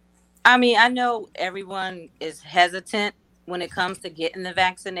vaccines. I mean, I know everyone is hesitant when it comes to getting the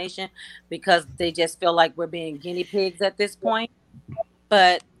vaccination, because they just feel like we're being guinea pigs at this point.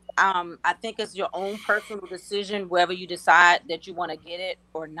 But I think it's your own personal decision whether you decide that you want to get it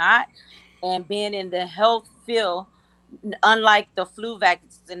or not. And being in the health field, unlike the flu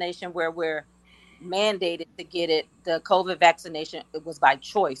vaccination where we're mandated to get it, the COVID vaccination, it was by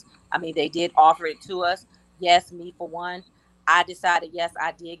choice. I mean, they did offer it to us. Yes, me for one. I decided, yes,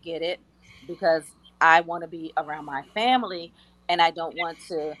 I did get it because I want to be around my family, and I don't want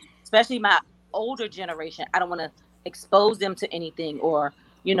to, especially my older generation, I don't want to expose them to anything or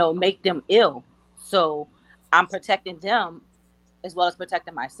make them ill. So I'm protecting them as well as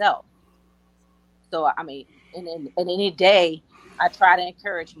protecting myself. So, I mean, in any day, I try to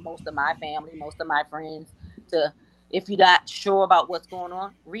encourage most of my family, most of my friends to, if you're not sure about what's going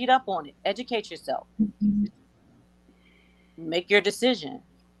on, read up on it, educate yourself, make your decision.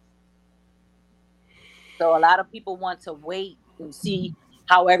 So a lot of people want to wait and see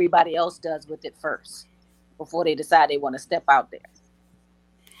how everybody else does with it first before they decide they want to step out there.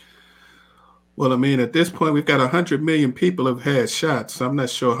 Well, I mean, at this point, we've got 100 million people have had shots. So I'm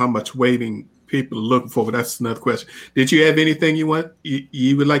not sure how much waiting people are looking for, but that's another question. Did you have anything you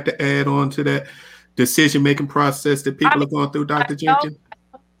would like to add on to that decision-making process that people are going through, Dr. Jenkins?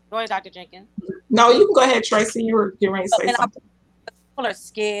 Go ahead, Dr. Jenkins. No, you can go ahead, Tracey. You were getting ready to say something. People are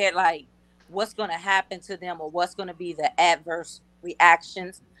scared, like, what's going to happen to them or what's going to be the adverse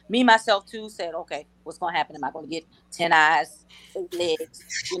reactions. Me, myself, too, said, okay, what's going to happen? Am I going to get 10 eyes, 8 legs,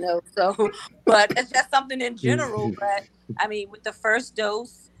 So, but it's just something in general. But, I mean, with the first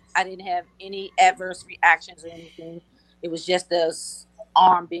dose, I didn't have any adverse reactions or anything. It was just the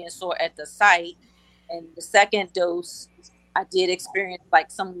arm being sore at the site. And the second dose, I did experience,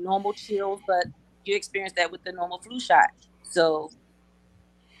 like, some normal chills, but you experience that with the normal flu shot. So,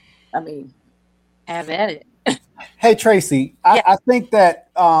 I mean, have at it. Hey, Tracey, Yeah. I think that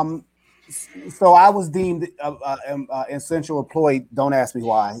So I was deemed essential employee. Don't ask me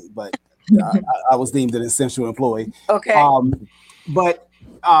why, but I was deemed an essential employee. Okay. But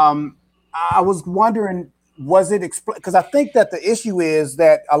I was wondering, was it because I think that the issue is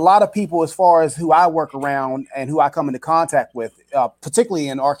that a lot of people, as far as who I work around and who I come into contact with, particularly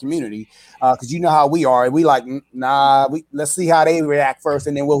in our community, because you know how we are, we like, let's see how they react first,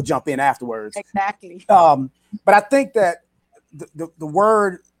 and then we'll jump in afterwards. Exactly. But I think that the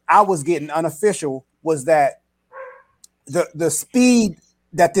word I was getting unofficial was that the speed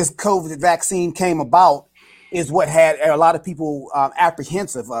that this COVID vaccine came about is what had a lot of people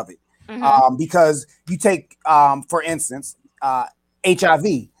apprehensive of it. Because you take, for instance, HIV.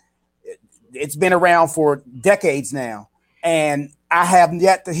 It's been around for decades now, and I have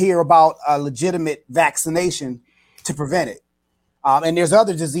yet to hear about a legitimate vaccination to prevent it. And there's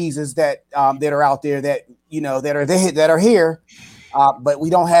other diseases that are out there that that are here, but we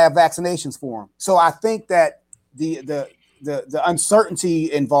don't have vaccinations for them. So I think that the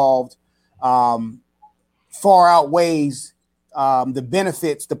uncertainty involved far outweighs the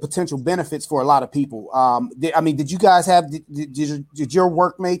benefits, the potential benefits for a lot of people. Did you guys have, did your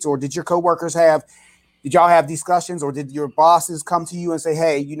workmates or did your coworkers did y'all have discussions, or did your bosses come to you and say,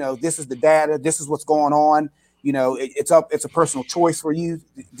 hey, this is the data, this is what's going on, it's a personal choice for you?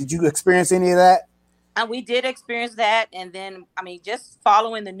 Did you experience any of that? And we did experience that. And then, just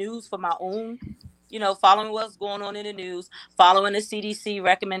following the news for my own, following what's going on in the news, following the CDC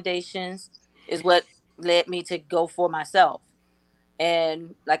recommendations is what led me to go for myself.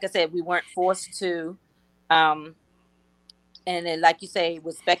 And like I said, we weren't forced to. And then, like you say,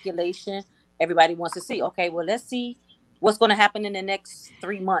 with speculation, everybody wants to see, okay, well, let's see what's going to happen in the next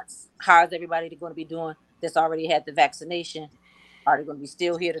 3 months. How is everybody going to be doing that's already had the vaccination? Are they going to be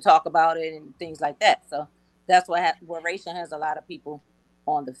still here to talk about it and things like that? So that's where Rachel has a lot of people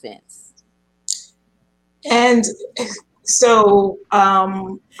on the fence. And so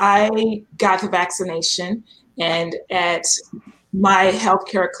I got the vaccination, and at my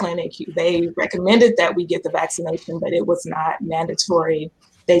healthcare clinic, they recommended that we get the vaccination, but it was not mandatory.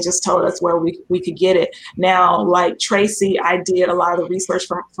 They just told us where we could get it. Now, like Tracey, I did a lot of the research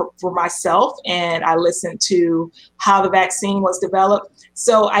for myself, and I listened to how the vaccine was developed.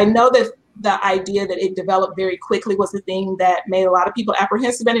 So I know that the idea that it developed very quickly was the thing that made a lot of people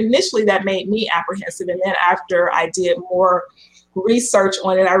apprehensive. And initially that made me apprehensive. And then after I did more research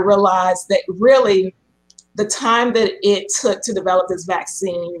on it, I realized that really the time that it took to develop this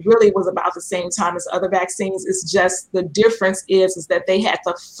vaccine really was about the same time as other vaccines. It's just the difference is that they had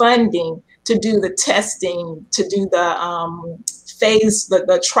the funding to do the testing, to do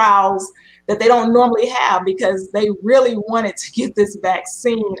the trials that they don't normally have, because they really wanted to get this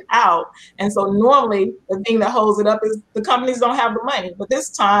vaccine out. And so normally the thing that holds it up is the companies don't have the money. But this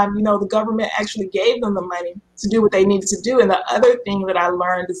time, the government actually gave them the money to do what they needed to do. And the other thing that I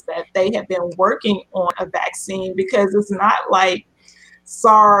learned is that they have been working on a vaccine, because it's not like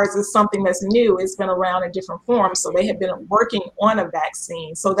SARS is something that's new. It's been around in different forms. So they have been working on a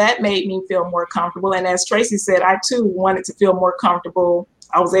vaccine. So that made me feel more comfortable. And as Tracey said, I too wanted to feel more comfortable.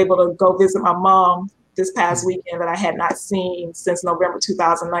 I was able to go visit my mom this past weekend that I had not seen since November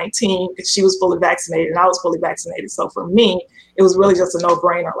 2019, because she was fully vaccinated and I was fully vaccinated. So for me, it was really just a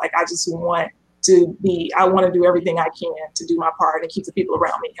no-brainer. Like, I want to do everything I can to do my part and keep the people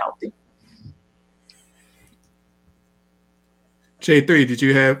around me healthy. J3, did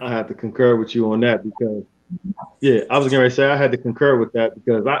you have? I had to concur with you on that, because, I was going to say I had to concur with that,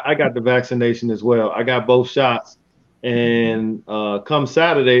 because I got the vaccination as well. I got both shots. And come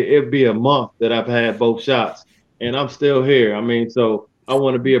Saturday, it'll be a month that I've had both shots, and I'm still here. So I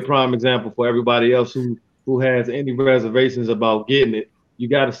want to be a prime example for everybody else who has any reservations about getting it. You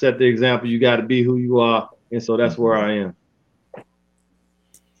got to set the example. You got to be who you are. And so that's where I am.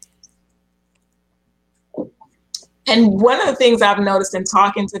 And one of the things I've noticed in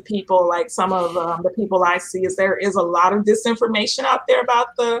talking to people, like some of the people I see, is there is a lot of disinformation out there about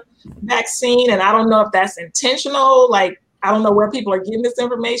the vaccine. And I don't know if that's intentional. Like, I don't know where people are getting this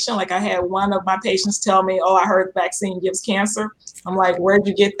information. Like, I had one of my patients tell me, oh, I heard the vaccine gives cancer. I'm like, where'd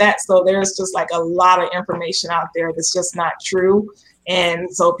you get that? So there's just like a lot of information out there that's just not true. And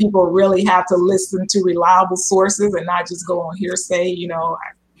so people really have to listen to reliable sources and not just go on hearsay.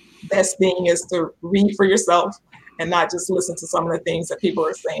 Best thing is to read for yourself and not just listen to some of the things that people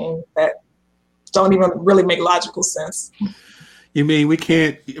are saying that don't even really make logical sense. You mean we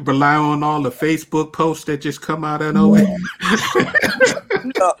can't rely on all the Facebook posts that just come out of nowhere?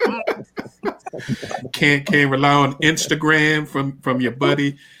 Can't rely on Instagram from your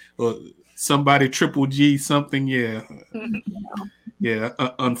buddy or somebody triple G something. Yeah. Yeah.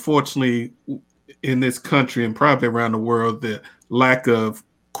 Unfortunately, in this country and probably around the world, the lack of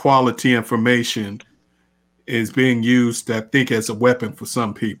quality information is being used, I think, as a weapon for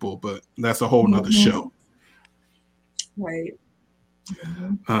some people, but that's a whole nother show. Right.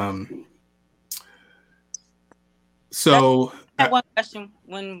 So I have one question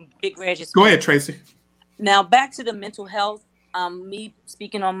when Big Reg is go ahead, Tracey. Now back to the mental health. Me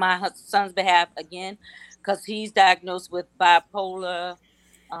speaking on my son's behalf again, because he's diagnosed with bipolar.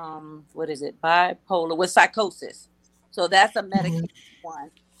 Bipolar with psychosis. So that's a medication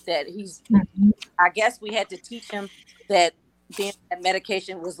one that he's. I guess we had to teach him that being that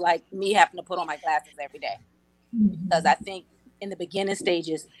medication was like me having to put on my glasses every day, because I think in the beginning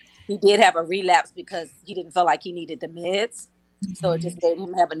stages he did have a relapse because he didn't feel like he needed the meds, so it just made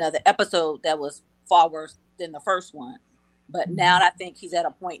him have another episode that was far worse than the first one. But now I think he's at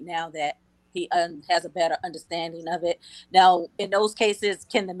a point now that he has a better understanding of it. Now, in those cases,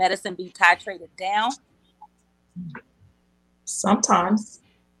 can the medicine be titrated down? Sometimes.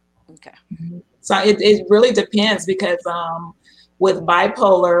 Okay. So it really depends, because with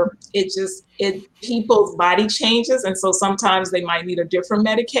bipolar, people's body changes. And so sometimes they might need a different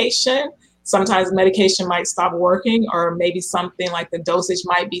medication. Sometimes medication might stop working, or maybe something like the dosage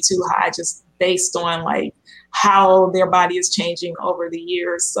might be too high, just based on like how their body is changing over the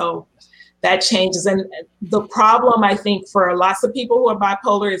years. So that changes. And the problem, I think, for lots of people who are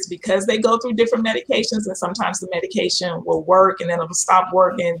bipolar is because they go through different medications, and sometimes the medication will work and then it'll stop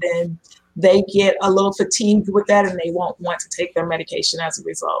working. Then they get a little fatigued with that and they won't want to take their medication as a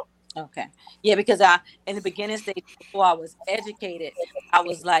result. Okay. Yeah, because in the beginning stage, before I was educated, I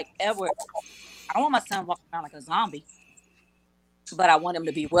was like, Edward, I don't want my son walking around like a zombie, but I want him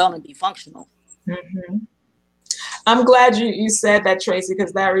to be well and be functional. Mm-hmm. I'm glad you said that, Tracey,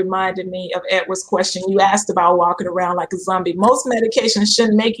 because that reminded me of Edward's question. You asked about walking around like a zombie. Most medications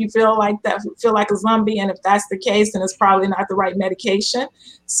shouldn't make you feel like a zombie. And if that's the case, then it's probably not the right medication.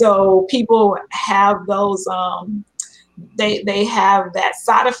 So people have those, they have that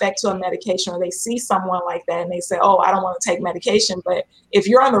side effect to a medication, or they see someone like that and they say, oh, I don't want to take medication. But if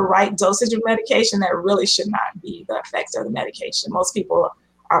you're on the right dosage of medication, that really should not be the effect of the medication. Most people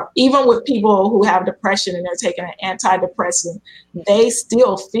even with people who have depression and they're taking an antidepressant, they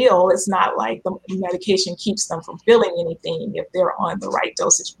still feel, it's not like the medication keeps them from feeling anything if they're on the right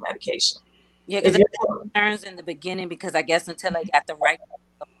dosage of medication. Yeah, because it concerns in the beginning, because I guess until they got the right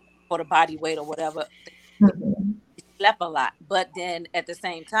for the body weight or whatever, they slept a lot. But then at the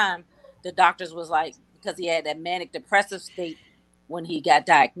same time, the doctors was like, because he had that manic depressive state when he got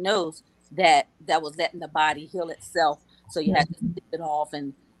diagnosed, that was letting the body heal itself. So you have to sleep it off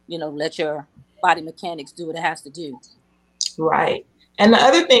and, let your body mechanics do what it has to do. Right. And the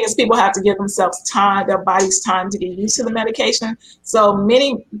other thing is people have to give themselves time, their body's time to get used to the medication. So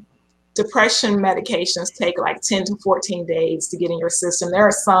many depression medications take like 10 to 14 days to get in your system. There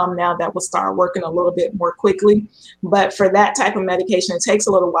are some now that will start working a little bit more quickly, but for that type of medication, it takes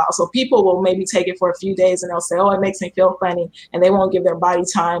a little while. So people will maybe take it for a few days and they'll say, oh, it makes me feel funny. And they won't give their body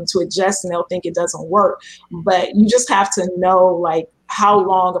time to adjust and they'll think it doesn't work. But you just have to know like how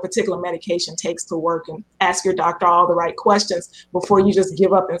long a particular medication takes to work, and ask your doctor all the right questions before you just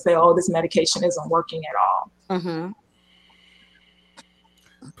give up and say, oh, this medication isn't working at all. Mm-hmm.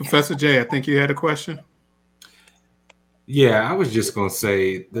 Professor Jay, I think you had a question. Yeah, I was just going to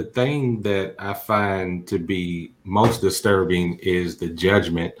say the thing that I find to be most disturbing is the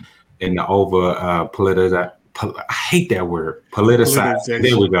judgment and the I hate that word, politicization.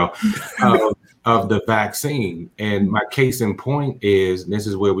 There we go. Of the vaccine. And my case in point is, this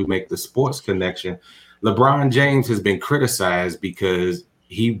is where we make the sports connection. LeBron James has been criticized because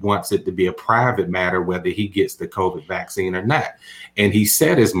he wants it to be a private matter whether he gets the COVID vaccine or not. And he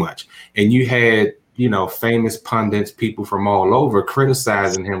said as much. And you had, famous pundits, people from all over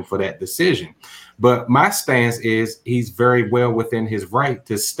criticizing him for that decision. But my stance is he's very well within his right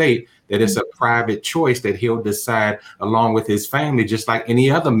to state that it's a private choice that he'll decide along with his family, just like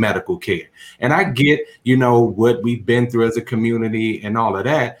any other medical care. And I get, what we've been through as a community and all of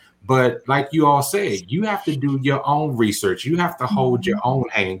that. But like you all said, you have to do your own research. You have to hold your own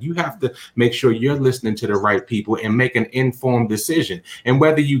hand. You have to make sure you're listening to the right people and make an informed decision. And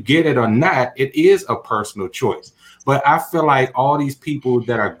whether you get it or not, it is a personal choice. But I feel like all these people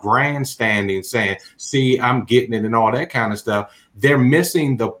that are grandstanding saying, see, I'm getting it and all that kind of stuff, they're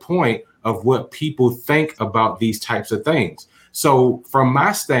missing the point of what people think about these types of things. So from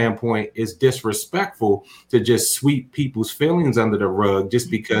my standpoint, it's disrespectful to just sweep people's feelings under the rug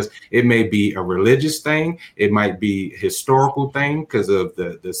just because it may be a religious thing. It might be a historical thing because of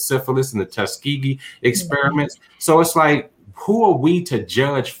the syphilis and the Tuskegee experiments. So it's like, who are we to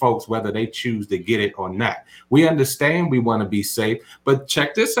judge folks whether they choose to get it or not? We understand we want to be safe, but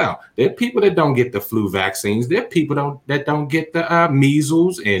check this out. There are people that don't get the flu vaccines. There are people that don't get the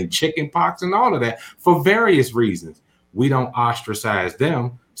measles and chicken pox and all of that for various reasons. We don't ostracize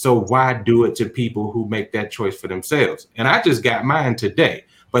them. So why do it to people who make that choice for themselves? And I just got mine today,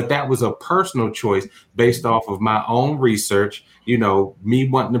 but that was a personal choice based off of my own research, me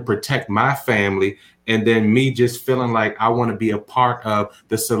wanting to protect my family, and then me just feeling like I want to be a part of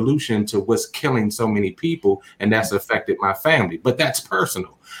the solution to what's killing so many people, and that's affected my family. But that's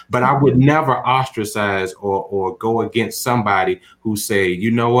personal. But I would never ostracize or go against somebody who say,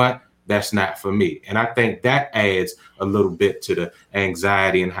 you know what, that's not for me. And I think that adds a little bit to the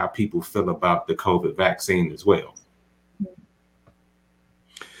anxiety and how people feel about the COVID vaccine as well.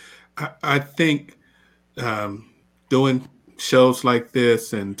 I think doing shows like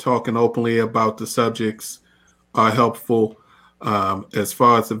this and talking openly about the subjects are helpful. As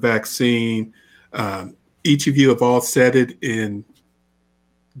far as the vaccine, each of you have all said it in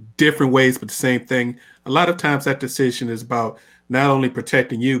different ways, but the same thing. A lot of times that decision is about not only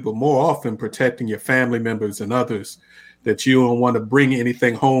protecting you, but more often protecting your family members and others, that you don't want to bring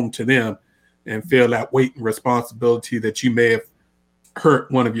anything home to them and feel that weight and responsibility that you may have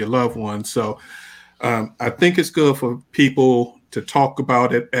hurt one of your loved ones. So I think it's good for people to talk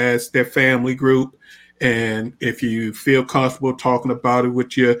about it as their family group. And if you feel comfortable talking about it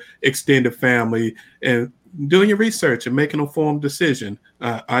with your extended family and doing your research and making an informed decision.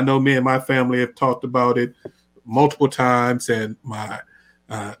 I know me and my family have talked about it multiple times, and my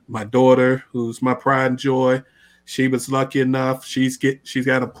daughter, who's my pride and joy, she was lucky enough. She's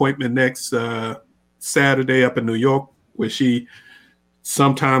got an appointment next Saturday up in New York, where she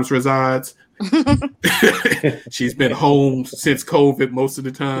sometimes resides. She's been home since COVID most of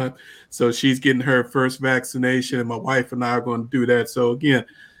the time, so she's getting her first vaccination, and my wife and I are going to do that. So again,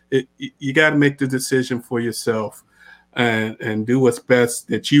 you got to make the decision for yourself and do what's best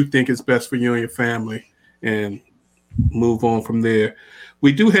that you think is best for you and your family, and move on from there.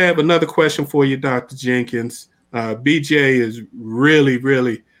 We do have another question for you, Dr. Jenkins. BJ is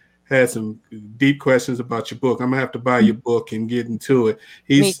really has some deep questions about your book. I'm gonna have to buy your book and get into it.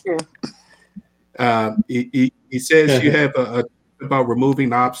 Me too. He says you have about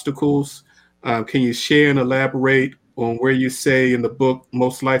removing obstacles. Can you share and elaborate on where you say in the book,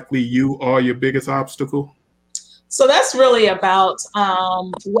 most likely you are your biggest obstacle? So that's really about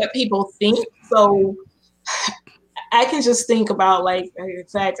what people think. So I can just think about, like, in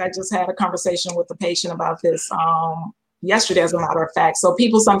fact, I just had a conversation with a patient about this yesterday, as a matter of fact. So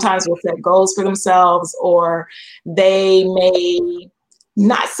people sometimes will set goals for themselves, or they may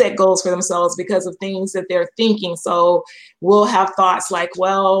not set goals for themselves because of things that they're thinking. So we'll have thoughts like,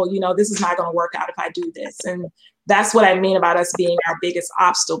 well, this is not going to work out if I do this. And that's what I mean about us being our biggest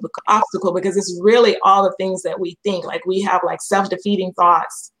obstacle, because it's really all the things that we think. Like, we have like self-defeating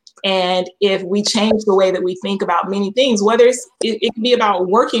thoughts. And if we change the way that we think about many things, whether it can be about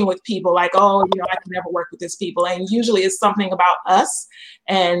working with people, like, oh, I can never work with this people. And usually it's something about us.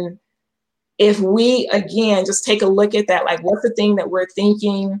 And if we, again, just take a look at that, like, what's the thing that we're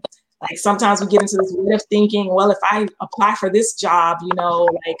thinking? Like, sometimes we get into this way of thinking, well, if I apply for this job,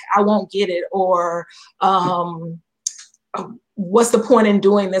 like, I won't get it. Or what's the point in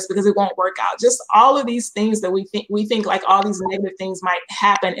doing this because it won't work out? Just all of these things that we think like all these negative things might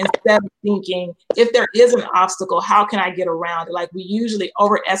happen, instead of thinking, if there is an obstacle, how can I get around it? Like, we usually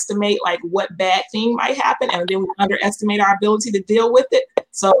overestimate like what bad thing might happen, and then we underestimate our ability to deal with it.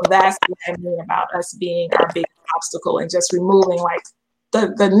 So that's what I mean about us being our big obstacle, and just removing like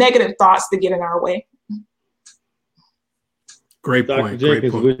the negative thoughts that get in our way. Great Dr. point.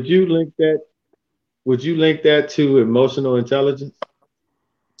 Jenkins, Great point. Would you link that to emotional intelligence?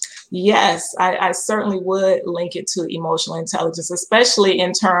 Yes, I certainly would link it to emotional intelligence, especially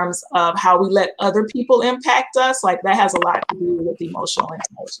in terms of how we let other people impact us. Like, that has a lot to do with emotional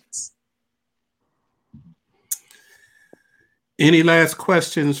intelligence. Any last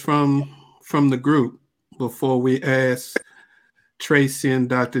questions from the group before we ask Tracey and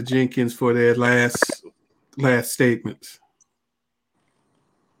Dr. Jenkins for their last statements?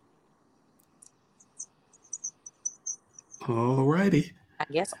 All righty. I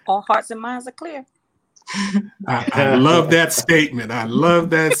guess all hearts and minds are clear. I love that statement. I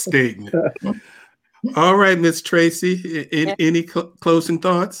love that statement. All right, Miss Tracey, any closing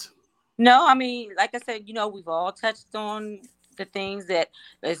thoughts? No, I mean, like I said, we've all touched on the things that,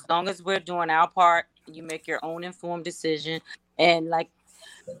 as long as we're doing our part, you make your own informed decision. And like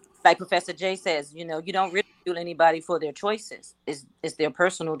Professor Jay says, you don't ridicule anybody for their choices. It's their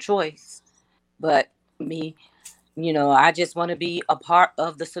personal choice. But me, I just want to be a part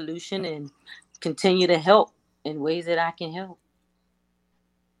of the solution and continue to help in ways that I can help.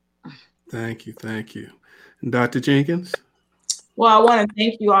 Thank you. Thank you. And Dr. Jenkins? Well, I want to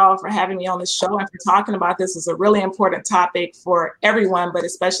thank you all for having me on the show and for talking about this. It's a really important topic for everyone, but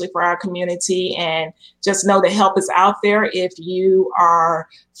especially for our community. And just know that help is out there. If you are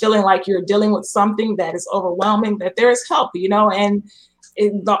feeling like you're dealing with something that is overwhelming, that there is help, and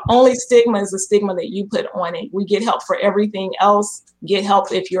the only stigma is the stigma that you put on it. We get help for everything else. Get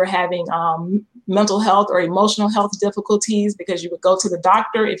help if you're having mental health or emotional health difficulties, because you would go to the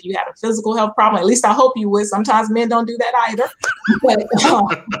doctor if you had a physical health problem. At least I hope you would. Sometimes men don't do that either. But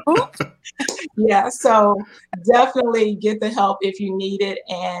yeah, so definitely get the help if you need it.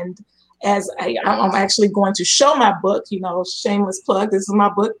 And as I'm actually going to show my book, shameless plug. This is my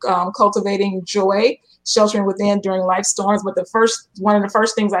book, Cultivating Joy, Sheltering Within During Life Storms. But one of the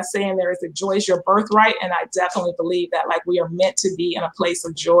first things I say in there is that joy is your birthright. And I definitely believe that, like, we are meant to be in a place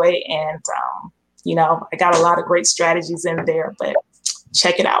of joy. And, I got a lot of great strategies in there, but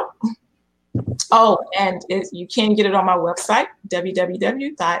check it out. Oh, and you can get it on my website,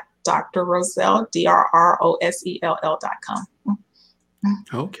 www.drrosell.com.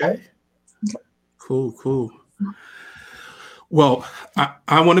 Okay. Cool. Well,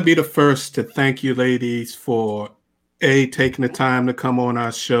 I want to be the first to thank you ladies for taking the time to come on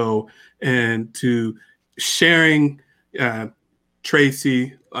our show and to sharing,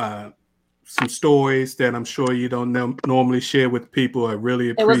 Tracey, some stories that I'm sure you don't normally share with people. I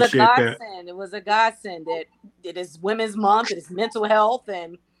really appreciate that. It was a godsend that it is Women's Month, it is mental health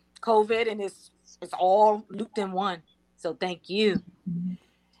and COVID, and it's all looped in one. So thank you.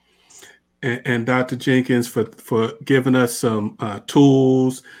 And Dr. Jenkins for giving us some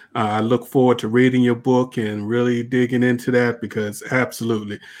tools. I look forward to reading your book and really digging into that, because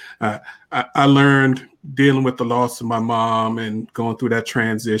absolutely, I learned dealing with the loss of my mom and going through that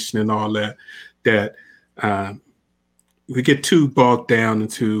transition and all that we get too bogged down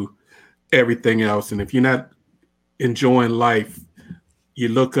into everything else. And if you're not enjoying life, you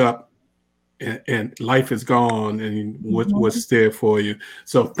look up and life is gone, and what's there for you.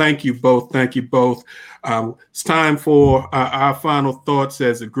 So thank you both. It's time for our final thoughts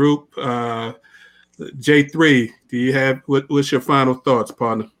as a group. J3, do you have what's your final thoughts,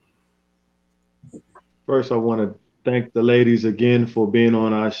 partner? First, I want to thank the ladies again for being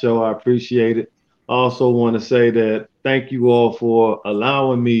on our show. I appreciate it. I also want to say that thank you all for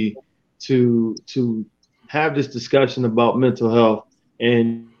allowing me to have this discussion about mental health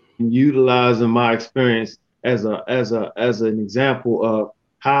and utilizing my experience as an example of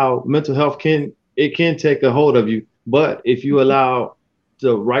how mental health can take a hold of you. But if you allow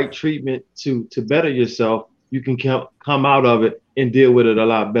the right treatment to better yourself, you can come out of it and deal with it a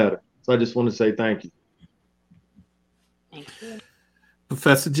lot better. So I just want to say thank you. Thank you.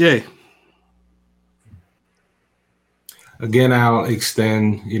 Professor J. Again, I'll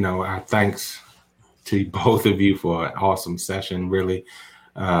extend, our thanks to both of you for an awesome session. Really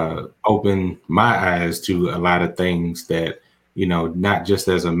opened my eyes to a lot of things that, not just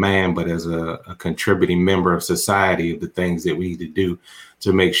as a man, but as a contributing member of society, of the things that we need to do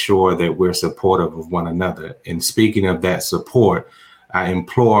to make sure that we're supportive of one another. And speaking of that support, I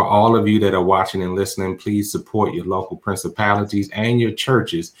implore all of you that are watching and listening, please support your local principalities and your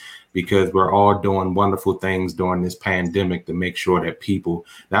churches, because we're all doing wonderful things during this pandemic to make sure that people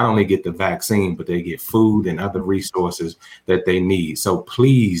not only get the vaccine, but they get food and other resources that they need. So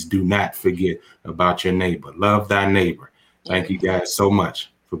please do not forget about your neighbor. Love thy neighbor. Thank you guys so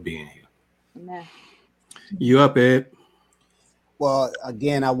much for being here. Amen. You up, Ed? Well,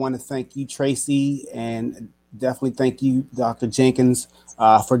 again, I want to thank you, Tracey, and definitely thank you, Dr. Jenkins,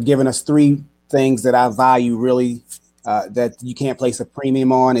 for giving us three things that I value really, that you can't place a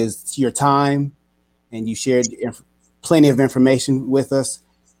premium on, is your time, and you shared plenty of information with us,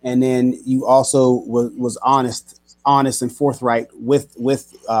 and then you also was honest and forthright with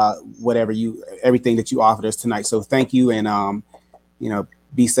everything that you offered us tonight. So thank you, and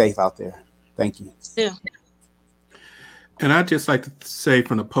be safe out there. Thank you. Yeah. And I'd just like to say,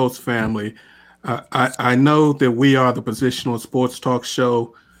 from the Post family, I know that we are the positional sports talk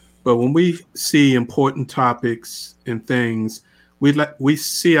show, but when we see important topics and things, we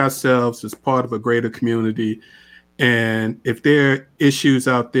see ourselves as part of a greater community. And if there are issues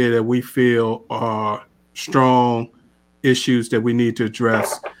out there that we feel are strong issues that we need to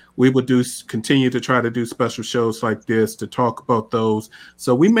address, we will continue to try to do special shows like this to talk about those.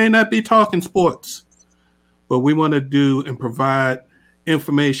 So we may not be talking sports, but we want to do and provide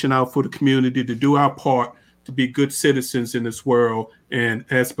information out for the community to do our part to be good citizens in this world. And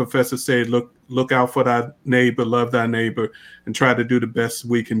as the professor said, look out for thy neighbor, love thy neighbor, and try to do the best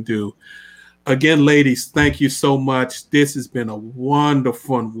we can do. Again, ladies, thank you so much. This has been a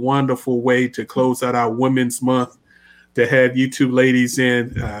wonderful, wonderful way to close out our Women's Month, to have you two ladies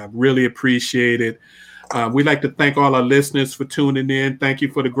in. Really appreciate it. We'd like to thank all our listeners for tuning in. Thank you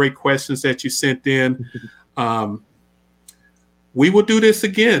for the great questions that you sent in. We will do this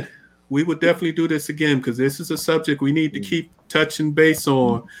again. We will definitely do this again, because this is a subject we need to keep touching base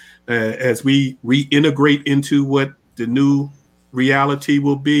on as we reintegrate into what the new reality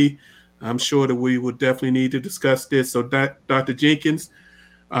will be. I'm sure that we will definitely need to discuss this. So Dr. Jenkins,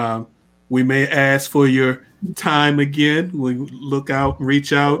 we may ask for your time again. We look out,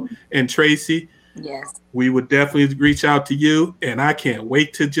 reach out. And Tracey, yes, we would definitely reach out to you. And I can't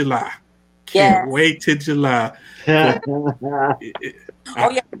wait till July. Can't wait till July. Oh,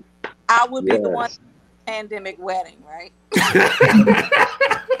 yeah. I would be the one pandemic wedding, right?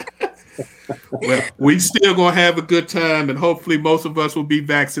 Well, we still gonna have a good time, and hopefully most of us will be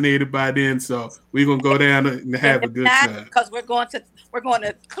vaccinated by then. So we're gonna go down and have a good time. Because we're going to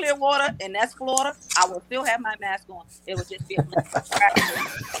Clearwater, and that's Florida. I will still have my mask on. It will just be a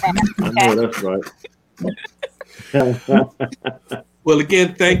I know that's right. Well,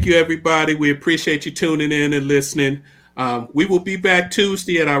 again, thank you, everybody. We appreciate you tuning in and listening. We will be back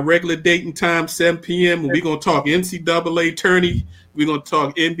Tuesday at our regular date and time, 7 p.m. We're going to talk NCAA tourney. We're going to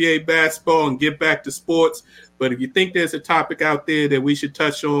talk NBA basketball and get back to sports. But if you think there's a topic out there that we should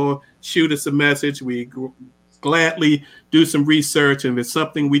touch on, shoot us a message. We gladly do some research. And if it's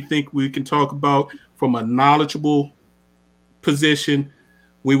something we think we can talk about from a knowledgeable position,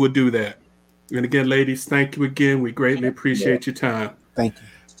 we will do that. And again, ladies, thank you again. We greatly appreciate your time. Thank you.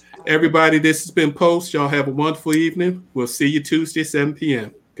 Everybody, this has been Post. Y'all have a wonderful evening. We'll see you Tuesday, 7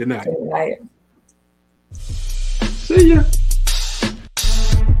 p.m. Good night. Good night. See ya.